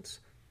rations.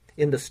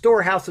 In the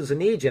storehouses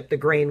in Egypt, the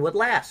grain would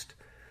last.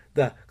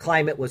 The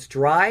climate was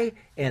dry,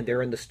 and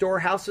they're in the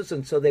storehouses,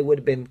 and so they would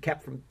have been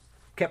kept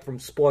from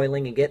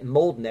spoiling and getting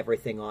mold and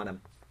everything on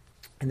them.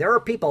 And there are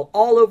people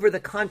all over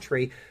the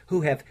country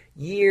who have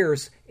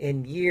years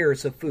and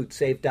years of food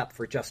saved up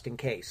for just in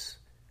case.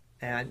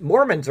 And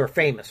Mormons are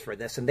famous for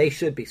this, and they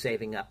should be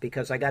saving up,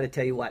 because I got to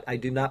tell you what, I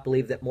do not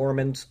believe that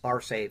Mormons are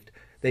saved.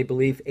 They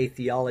believe a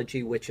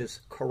theology which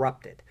is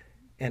corrupted.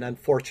 And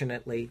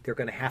unfortunately, they're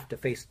going to have to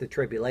face the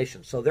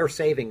tribulation. So their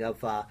saving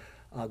of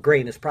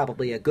grain is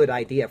probably a good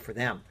idea for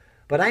them.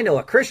 But I know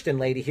a Christian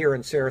lady here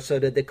in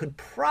Sarasota that could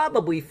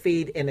probably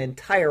feed an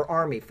entire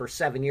army for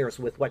 7 years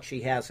with what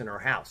she has in her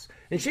house.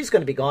 And she's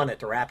going to be gone at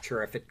the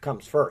rapture if it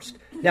comes first.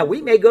 Now,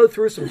 we may go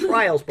through some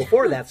trials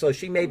before that, so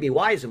she may be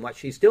wise in what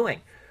she's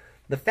doing.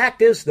 The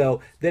fact is,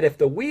 though, that if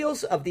the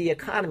wheels of the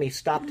economy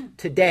stopped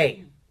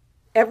today,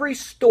 every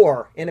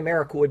store in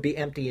America would be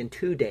empty in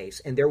 2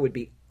 days, and there would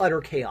be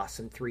utter chaos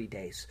in 3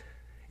 days.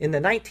 In the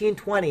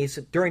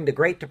 1920s, during the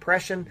Great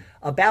Depression,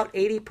 about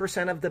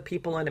 80% of the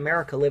people in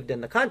America lived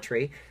in the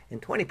country and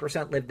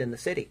 20% lived in the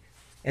city.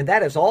 And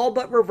that is all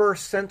but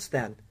reversed since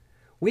then.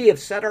 We have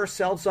set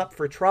ourselves up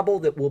for trouble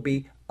that will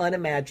be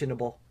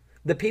unimaginable.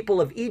 The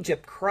people of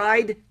Egypt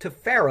cried to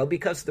Pharaoh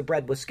because the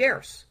bread was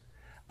scarce.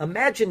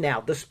 Imagine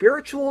now the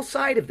spiritual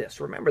side of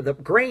this. Remember, the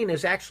grain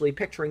is actually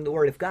picturing the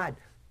Word of God.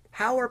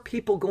 How are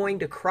people going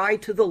to cry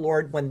to the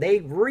Lord when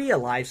they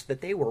realize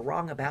that they were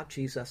wrong about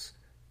Jesus?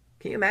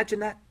 Can you imagine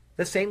that?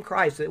 The same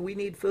cries that we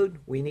need food,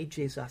 we need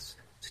Jesus.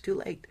 It's too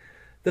late.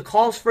 The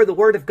calls for the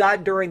Word of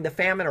God during the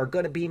famine are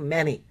going to be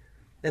many.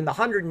 In the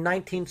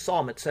 119th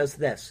Psalm, it says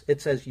this.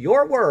 It says,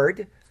 your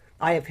word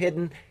I have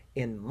hidden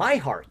in my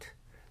heart,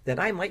 that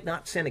I might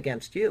not sin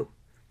against you.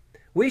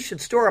 We should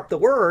store up the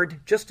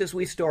Word just as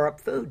we store up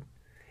food.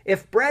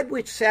 If bread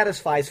which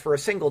satisfies for a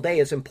single day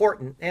is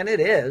important, and it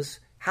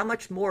is, how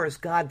much more is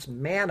God's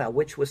manna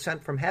which was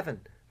sent from heaven,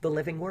 the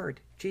living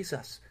Word,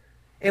 Jesus?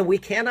 And we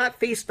cannot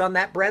feast on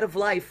that bread of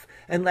life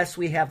unless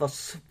we have a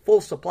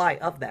full supply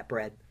of that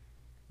bread.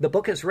 The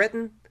book is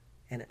written,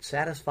 and it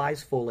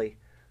satisfies fully.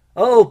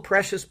 Oh,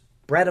 precious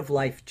bread of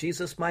life,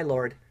 Jesus my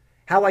Lord,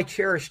 how I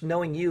cherish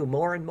knowing you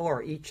more and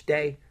more each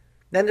day.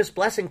 Then this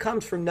blessing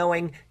comes from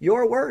knowing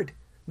your word.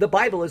 The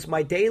Bible is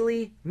my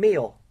daily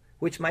meal,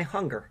 which my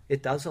hunger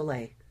it does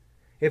allay.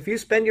 If you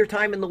spend your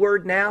time in the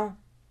Word now,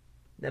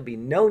 there'll be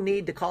no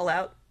need to call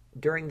out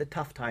during the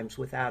tough times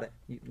without it.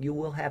 You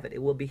will have it.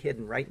 It will be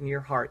hidden right in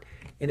your heart,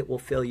 and it will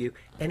fill you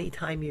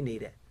anytime you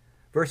need it.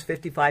 Verse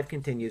 55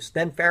 continues,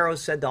 then Pharaoh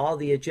said to all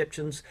the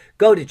Egyptians,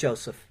 go to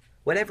Joseph.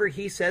 Whatever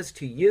he says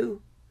to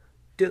you,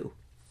 do.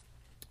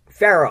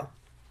 Pharaoh,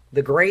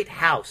 the great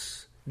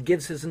house,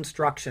 gives his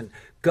instruction.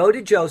 Go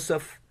to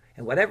Joseph,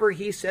 and whatever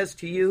he says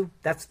to you,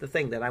 that's the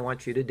thing that I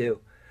want you to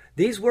do.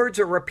 These words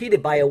are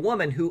repeated by a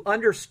woman who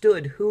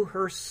understood who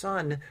her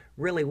son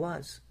really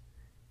was.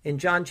 In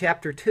John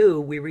chapter 2,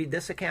 we read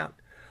this account.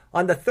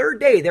 On the third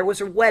day, there was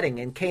a wedding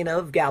in Cana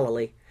of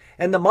Galilee,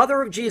 and the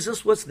mother of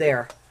Jesus was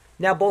there.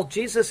 Now, both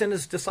Jesus and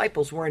his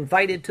disciples were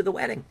invited to the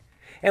wedding.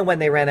 And when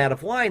they ran out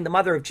of wine, the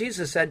mother of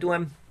Jesus said to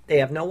him, they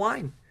have no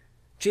wine.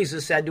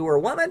 Jesus said to her,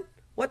 woman,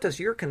 what does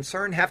your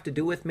concern have to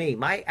do with me?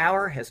 My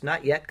hour has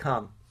not yet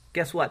come.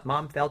 Guess what?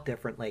 Mom felt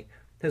differently.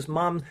 His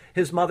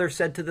mother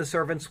said to the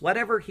servants,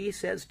 whatever he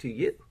says to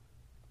you,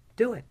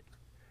 do it.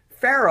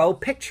 Pharaoh,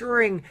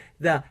 picturing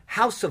the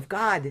house of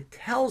God,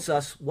 tells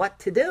us what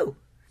to do.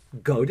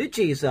 Go to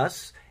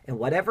Jesus, and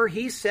whatever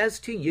he says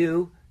to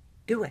you,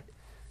 do it.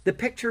 The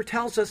picture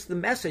tells us the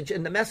message,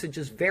 and the message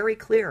is very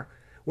clear.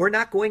 We're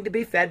not going to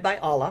be fed by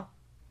Allah.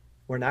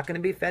 We're not going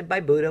to be fed by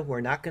Buddha.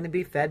 We're not going to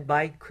be fed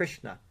by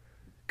Krishna.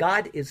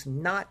 God is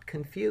not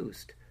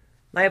confused.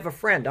 I have a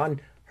friend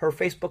on her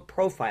Facebook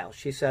profile.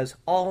 She says,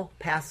 all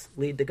paths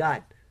lead to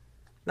God.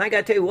 And I got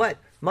to tell you what,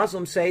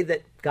 Muslims say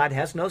that God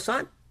has no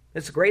son.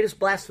 It's the greatest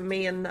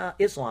blasphemy in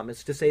Islam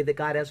is to say that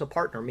God has a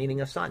partner,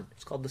 meaning a son.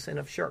 It's called the sin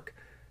of shirk.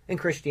 And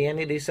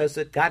Christianity says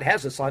that God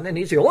has a son and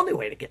he's the only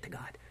way to get to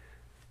God.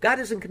 God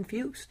isn't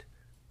confused.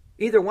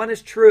 Either one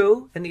is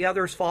true and the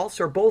other is false,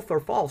 or both are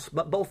false,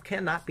 but both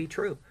cannot be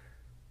true.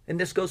 And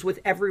this goes with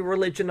every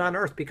religion on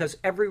earth, because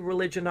every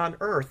religion on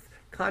earth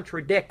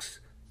contradicts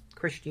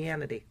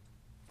Christianity.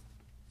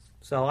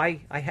 So I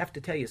have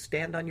to tell you,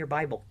 stand on your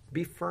Bible.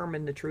 Be firm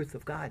in the truth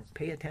of God.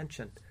 Pay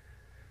attention.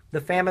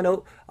 The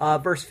famine,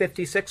 verse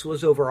 56,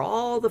 was over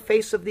all the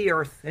face of the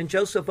earth, and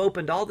Joseph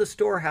opened all the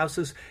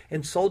storehouses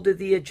and sold to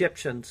the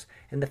Egyptians,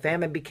 and the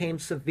famine became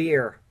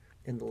severe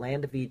in the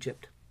land of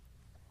Egypt.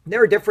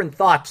 There are different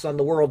thoughts on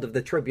the world of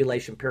the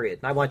tribulation period,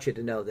 and I want you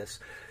to know this.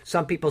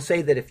 Some people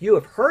say that if you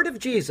have heard of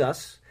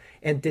Jesus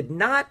and did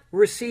not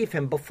receive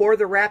him before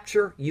the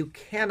rapture, you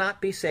cannot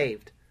be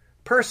saved.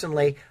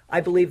 Personally,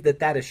 I believe that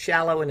that is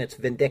shallow and it's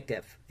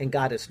vindictive, and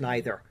God is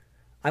neither.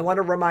 I want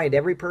to remind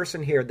every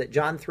person here that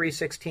John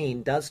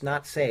 3:16 does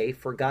not say,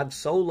 for God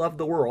so loved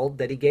the world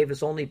that he gave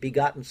his only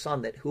begotten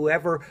Son, that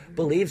whoever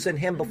believes in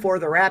him before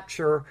the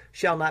rapture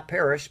shall not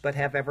perish, but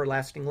have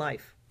everlasting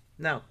life.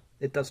 No,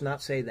 it does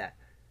not say that.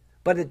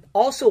 But it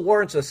also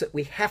warns us that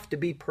we have to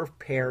be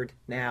prepared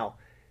now.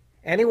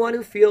 Anyone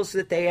who feels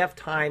that they have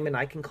time and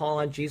I can call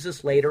on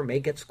Jesus later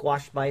may get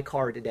squashed by a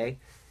car today.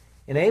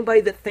 And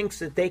anybody that thinks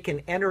that they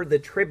can enter the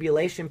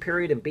tribulation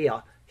period and be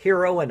a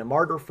hero and a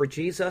martyr for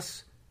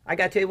Jesus, I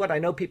got to tell you what, I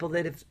know people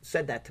that have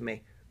said that to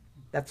me.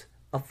 That's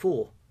a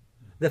fool.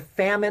 The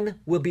famine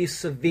will be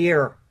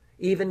severe,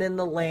 even in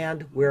the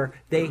land where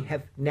they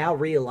have now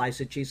realized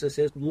that Jesus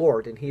is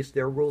Lord and he's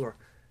their ruler.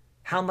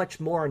 How much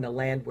more in a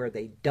land where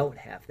they don't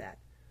have that?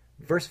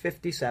 Verse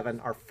 57,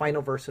 our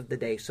final verse of the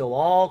day. So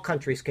all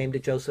countries came to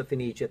Joseph in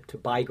Egypt to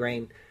buy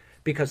grain,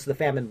 because the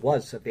famine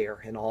was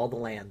severe in all the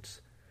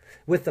lands.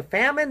 With the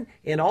famine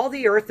in all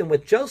the earth, and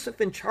with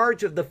Joseph in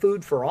charge of the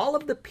food for all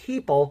of the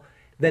people,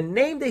 the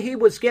name that he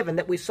was given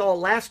that we saw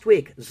last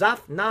week,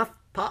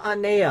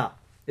 Zaphnath-Paaneah,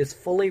 is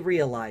fully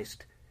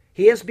realized.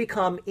 He has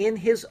become in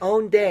his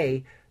own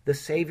day the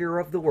Savior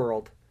of the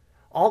world.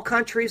 All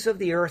countries of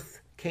the earth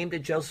came to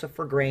Joseph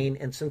for grain,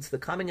 and since the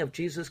coming of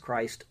Jesus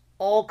Christ,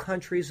 all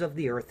countries of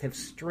the earth have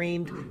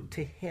streamed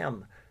to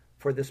him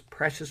for this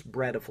precious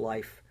bread of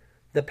life.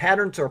 The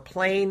patterns are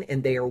plain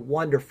and they are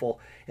wonderful,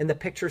 and the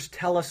pictures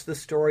tell us the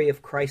story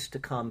of Christ to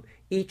come.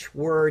 Each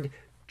word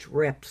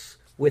drips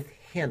with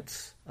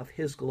hints of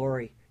his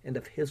glory and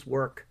of his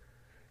work.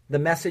 The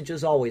message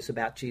is always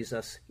about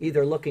Jesus,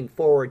 either looking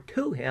forward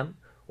to him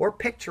or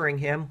picturing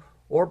him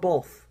or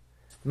both.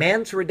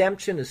 Man's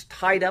redemption is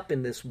tied up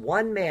in this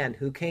one man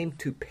who came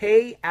to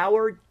pay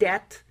our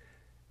debt,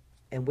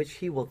 and which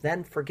he will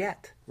then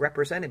forget,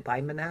 represented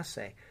by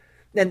Manasseh.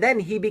 And then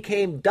he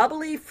became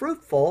doubly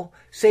fruitful,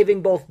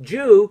 saving both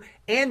Jew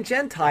and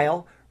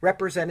Gentile,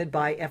 represented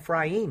by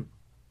Ephraim.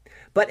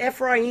 But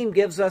Ephraim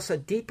gives us a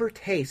deeper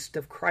taste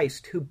of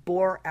Christ, who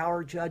bore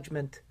our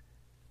judgment.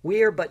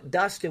 We are but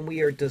dust, and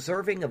we are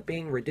deserving of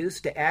being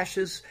reduced to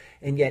ashes,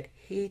 and yet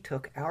he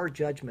took our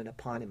judgment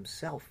upon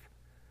himself.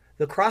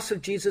 The cross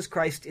of Jesus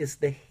Christ is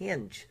the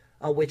hinge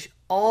on which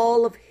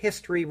all of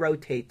history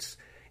rotates.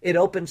 It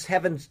opens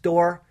heaven's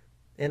door,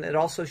 and it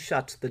also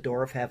shuts the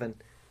door of heaven.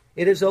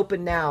 It is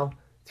open now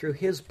through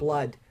his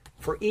blood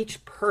for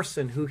each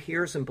person who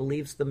hears and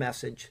believes the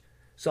message.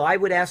 So I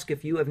would ask,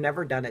 if you have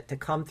never done it, to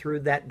come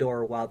through that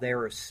door while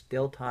there is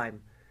still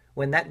time.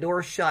 When that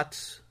door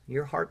shuts,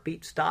 your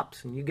heartbeat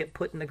stops and you get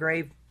put in the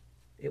grave,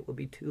 it will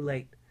be too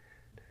late.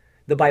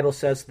 The Bible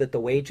says that the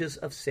wages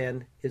of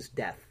sin is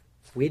death.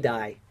 We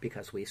die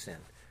because we sin.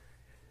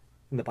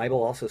 And the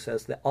Bible also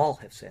says that all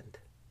have sinned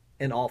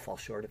and all fall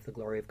short of the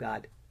glory of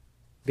God.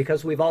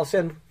 Because we've all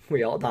sinned,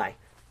 we all die.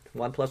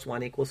 1 +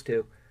 1 =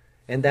 2.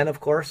 And then, of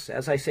course,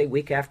 as I say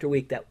week after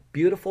week, that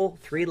beautiful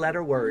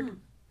 3-letter word,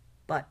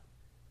 but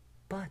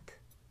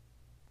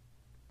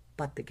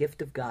the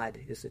gift of God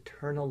is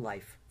eternal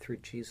life through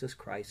Jesus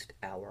Christ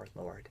our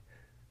Lord.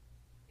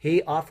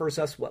 He offers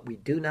us what we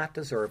do not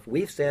deserve.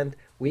 We've sinned,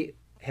 we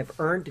have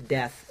earned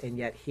death, and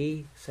yet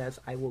he says,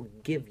 I will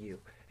give you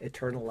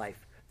eternal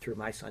life through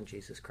my Son,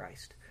 Jesus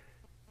Christ.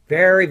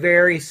 Very,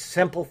 very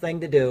simple thing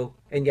to do,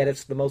 and yet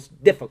it's the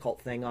most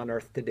difficult thing on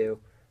earth to do.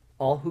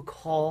 All who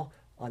call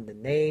on the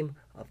name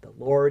of the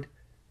Lord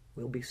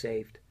will be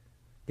saved.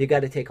 You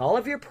got to take all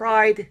of your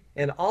pride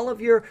and all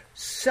of your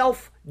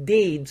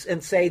self-deeds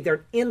and say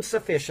they're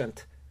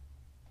insufficient.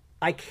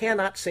 I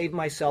cannot save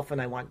myself, and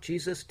I want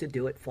Jesus to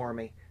do it for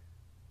me.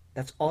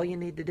 That's all you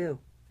need to do.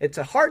 It's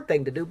a hard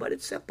thing to do, but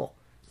it's simple.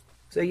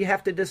 So you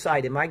have to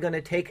decide, am I going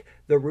to take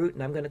the route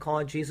and I'm going to call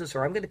on Jesus,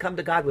 or I'm going to come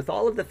to God with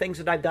all of the things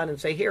that I've done and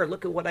say, here,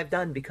 look at what I've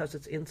done, because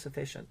it's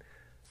insufficient.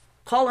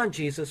 Call on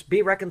Jesus,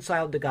 be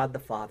reconciled to God the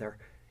Father,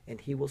 and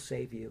he will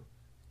save you,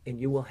 and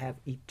you will have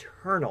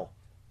eternal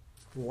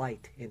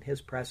light in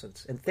his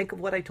presence. And think of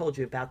what I told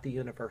you about the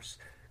universe,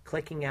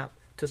 clicking out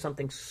to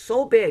something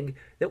so big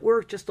that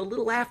we're just a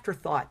little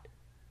afterthought,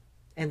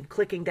 and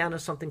clicking down to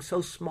something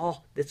so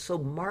small that's so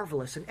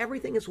marvelous, and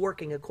everything is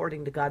working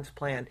according to God's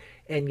plan.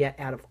 And yet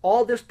out of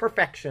all this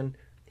perfection,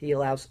 he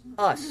allows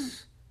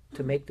us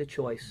to make the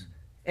choice.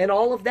 And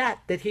all of that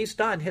he's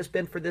done has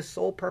been for this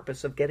sole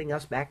purpose of getting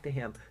us back to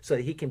him so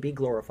that he can be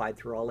glorified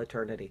through all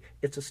eternity.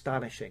 It's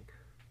astonishing.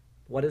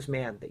 What is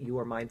man that you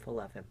are mindful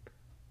of him?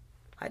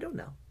 I don't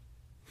know.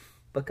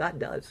 But God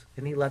does,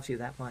 and he loves you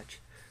that much.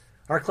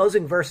 Our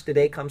closing verse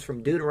today comes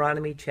from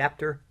Deuteronomy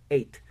chapter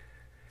 8.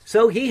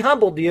 So he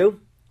humbled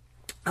you,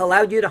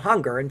 allowed you to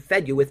hunger, and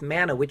fed you with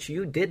manna which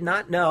you did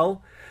not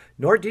know,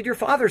 nor did your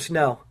fathers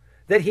know,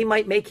 that he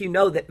might make you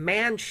know that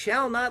man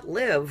shall not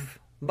live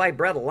by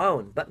bread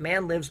alone, but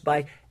man lives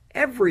by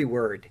every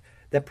word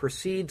that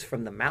proceeds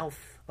from the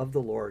mouth of the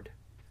Lord.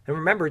 And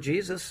remember,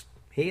 Jesus,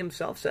 he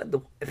himself said,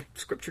 the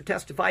scripture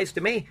testifies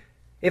to me,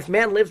 if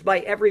man lives by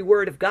every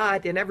word of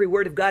God, and every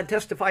word of God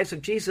testifies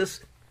of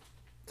Jesus,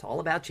 it's all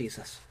about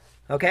Jesus.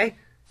 Okay?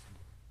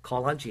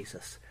 Call on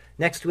Jesus.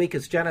 Next week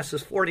is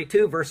Genesis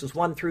 42, verses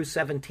 1 through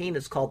 17.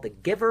 It's called the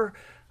giver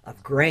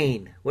of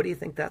grain. What do you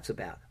think that's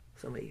about?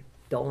 Somebody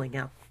doling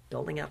out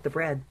the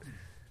bread.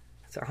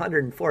 It's our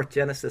 104th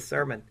Genesis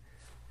sermon.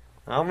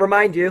 I'll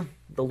remind you,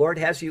 the Lord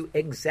has you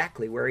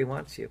exactly where he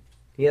wants you.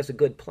 He has a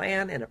good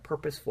plan and a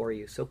purpose for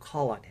you, so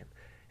call on him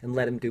and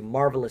let him do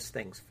marvelous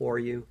things for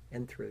you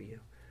and through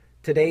you.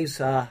 Today's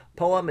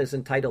poem is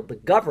entitled The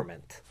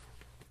Government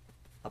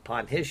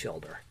Upon His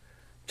Shoulder.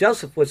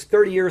 Joseph was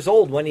 30 years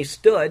old when he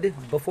stood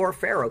before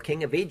Pharaoh,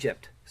 king of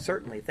Egypt.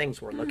 Certainly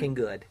things were looking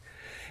good.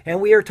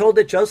 And we are told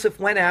that Joseph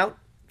went out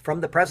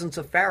from the presence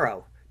of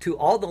Pharaoh to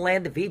all the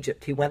land of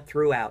Egypt. He went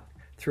through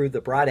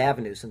the broad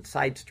avenues and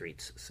side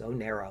streets, so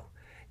narrow.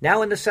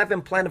 Now in the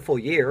 7 plentiful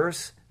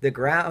years, the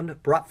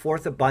ground brought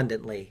forth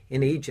abundantly.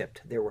 In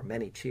Egypt there were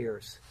many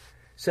cheers.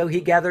 So he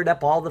gathered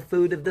up all the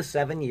food of the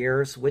 7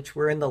 years, which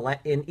were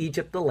in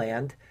Egypt the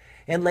land,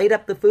 and laid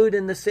up the food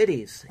in the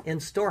cities, in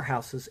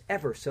storehouses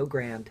ever so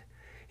grand.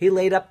 He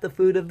laid up the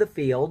food of the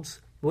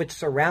fields, which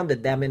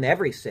surrounded them in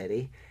every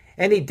city,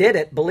 and he did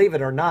it, believe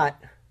it or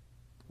not,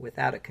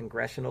 without a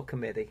congressional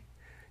committee.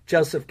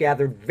 Joseph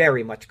gathered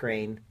very much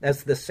grain,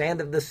 as the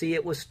sand of the sea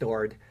it was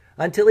stored,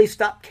 until he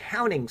stopped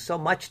counting, so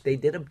much they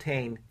did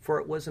obtain, for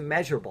it was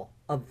immeasurable,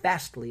 a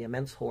vastly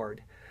immense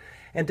hoard.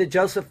 And to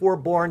Joseph were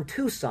born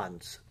 2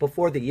 sons,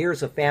 before the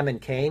years of famine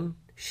came.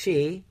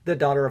 She, the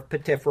daughter of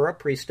Potiphar,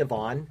 priest of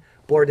On,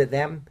 bore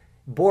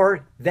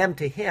them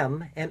to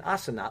him, and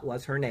Asenath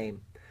was her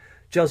name.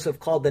 Joseph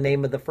called the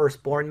name of the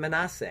firstborn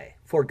Manasseh,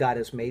 for God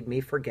has made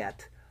me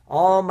forget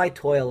all my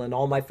toil in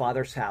all my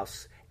father's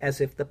house, as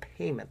if the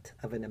payment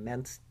of an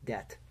immense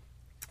debt.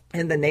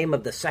 And the name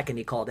of the second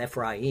he called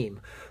Ephraim,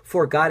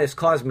 for God has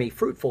caused me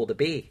fruitful to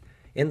be.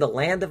 In the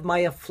land of my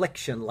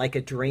affliction, like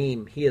a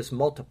dream, he has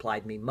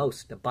multiplied me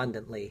most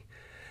abundantly.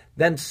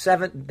 Then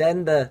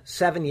the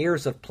 7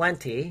 years of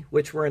plenty,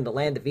 which were in the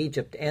land of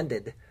Egypt,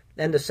 ended,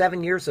 and the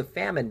 7 years of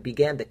famine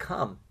began to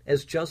come.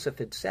 As Joseph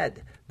had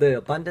said, the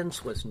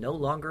abundance was no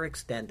longer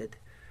extended.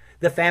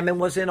 The famine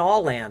was in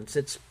all lands.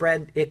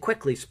 It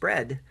quickly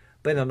spread,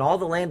 but in all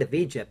the land of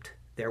Egypt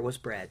there was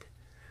bread.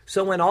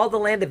 So when all the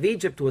land of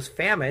Egypt was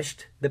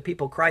famished, the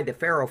people cried to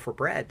Pharaoh for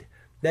bread.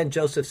 Then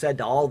Joseph said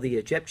to all the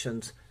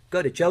Egyptians,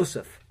 "Go to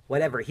Joseph.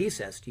 Whatever he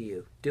says to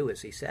you, do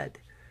as he said."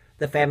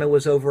 The famine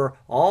was over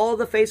all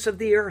the face of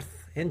the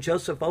earth, and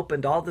Joseph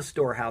opened all the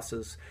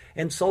storehouses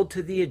and sold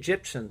to the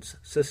Egyptians,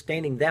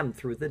 sustaining them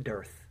through the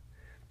dearth.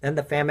 Then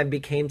the famine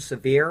became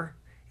severe.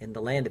 In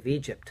the land of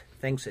Egypt,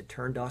 things had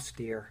turned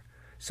austere.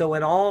 So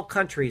in all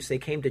countries they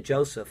came to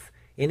Joseph.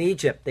 In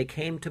Egypt they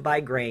came to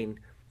buy grain,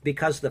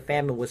 because the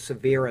famine was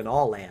severe in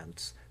all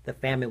lands, the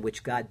famine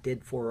which God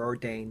did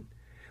foreordain.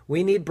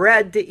 We need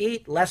bread to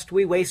eat, lest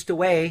we waste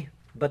away,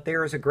 but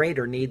there is a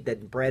greater need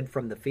than bread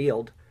from the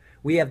field.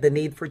 We have the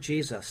need for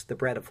Jesus, the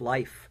bread of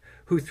life,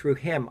 who through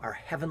him our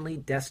heavenly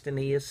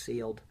destiny is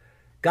sealed.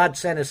 God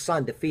sent his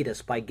Son to feed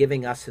us by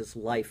giving us his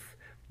life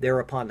there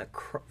upon the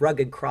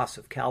rugged cross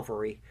of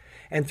Calvary.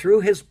 And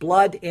through his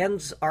blood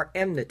ends our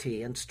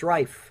enmity and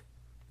strife.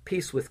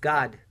 Peace with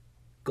God,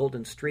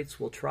 golden streets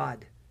will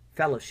trod,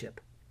 fellowship,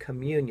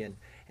 communion,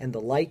 and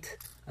the light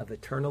of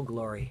eternal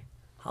glory.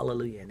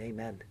 Hallelujah and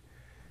amen.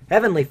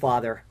 Heavenly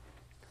Father,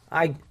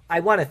 I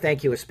want to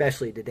thank you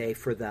especially today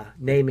for the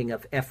naming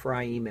of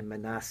Ephraim and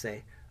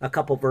Manasseh, a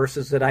couple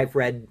verses that I've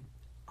read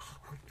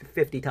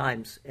 50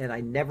 times, and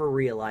I never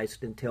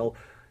realized until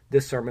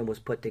this sermon was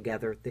put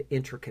together the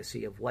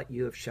intricacy of what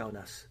you have shown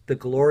us, the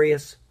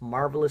glorious,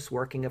 marvelous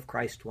working of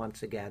Christ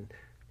once again.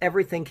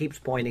 Everything keeps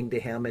pointing to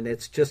him, and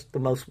it's just the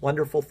most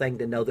wonderful thing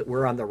to know that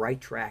we're on the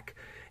right track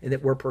and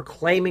that we're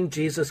proclaiming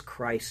Jesus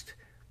Christ,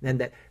 and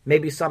that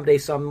maybe someday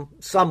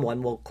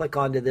someone will click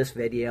onto this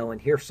video and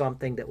hear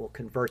something that will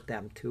convert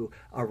them to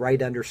a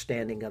right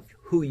understanding of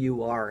who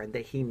you are and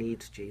that he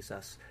needs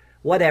Jesus.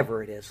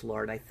 Whatever it is,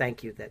 Lord, I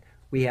thank you that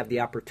we have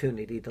the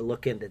opportunity to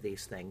look into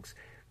these things.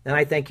 And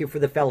I thank you for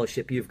the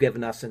fellowship you've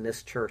given us in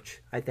this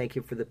church. I thank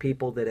you for the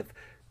people that have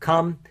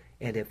come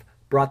and have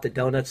brought the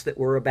donuts that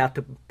we're about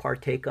to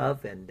partake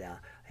of, and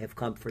have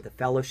come for the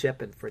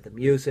fellowship and for the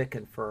music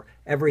and for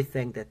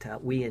everything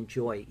that we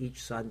enjoy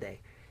each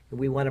Sunday. And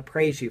we want to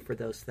praise you for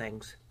those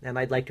things. And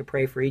I'd like to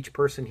pray for each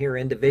person here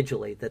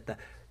individually, that the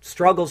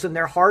struggles in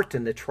their heart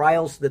and the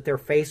trials that they're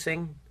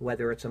facing,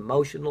 whether it's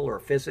emotional or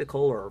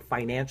physical or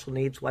financial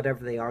needs,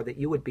 whatever they are, that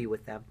you would be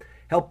with them.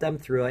 Help them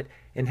through it,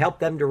 and help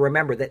them to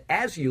remember that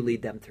as you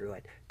lead them through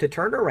it, to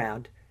turn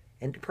around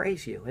and to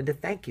praise you and to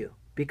thank you,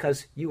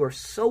 because you are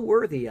so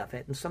worthy of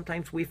it. And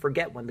sometimes we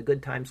forget when the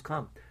good times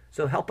come.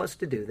 So help us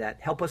to do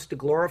that. Help us to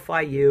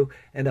glorify you,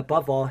 and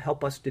above all,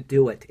 help us to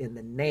do it in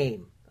the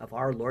name of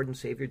our Lord and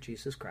Savior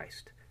Jesus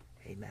Christ.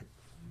 Amen.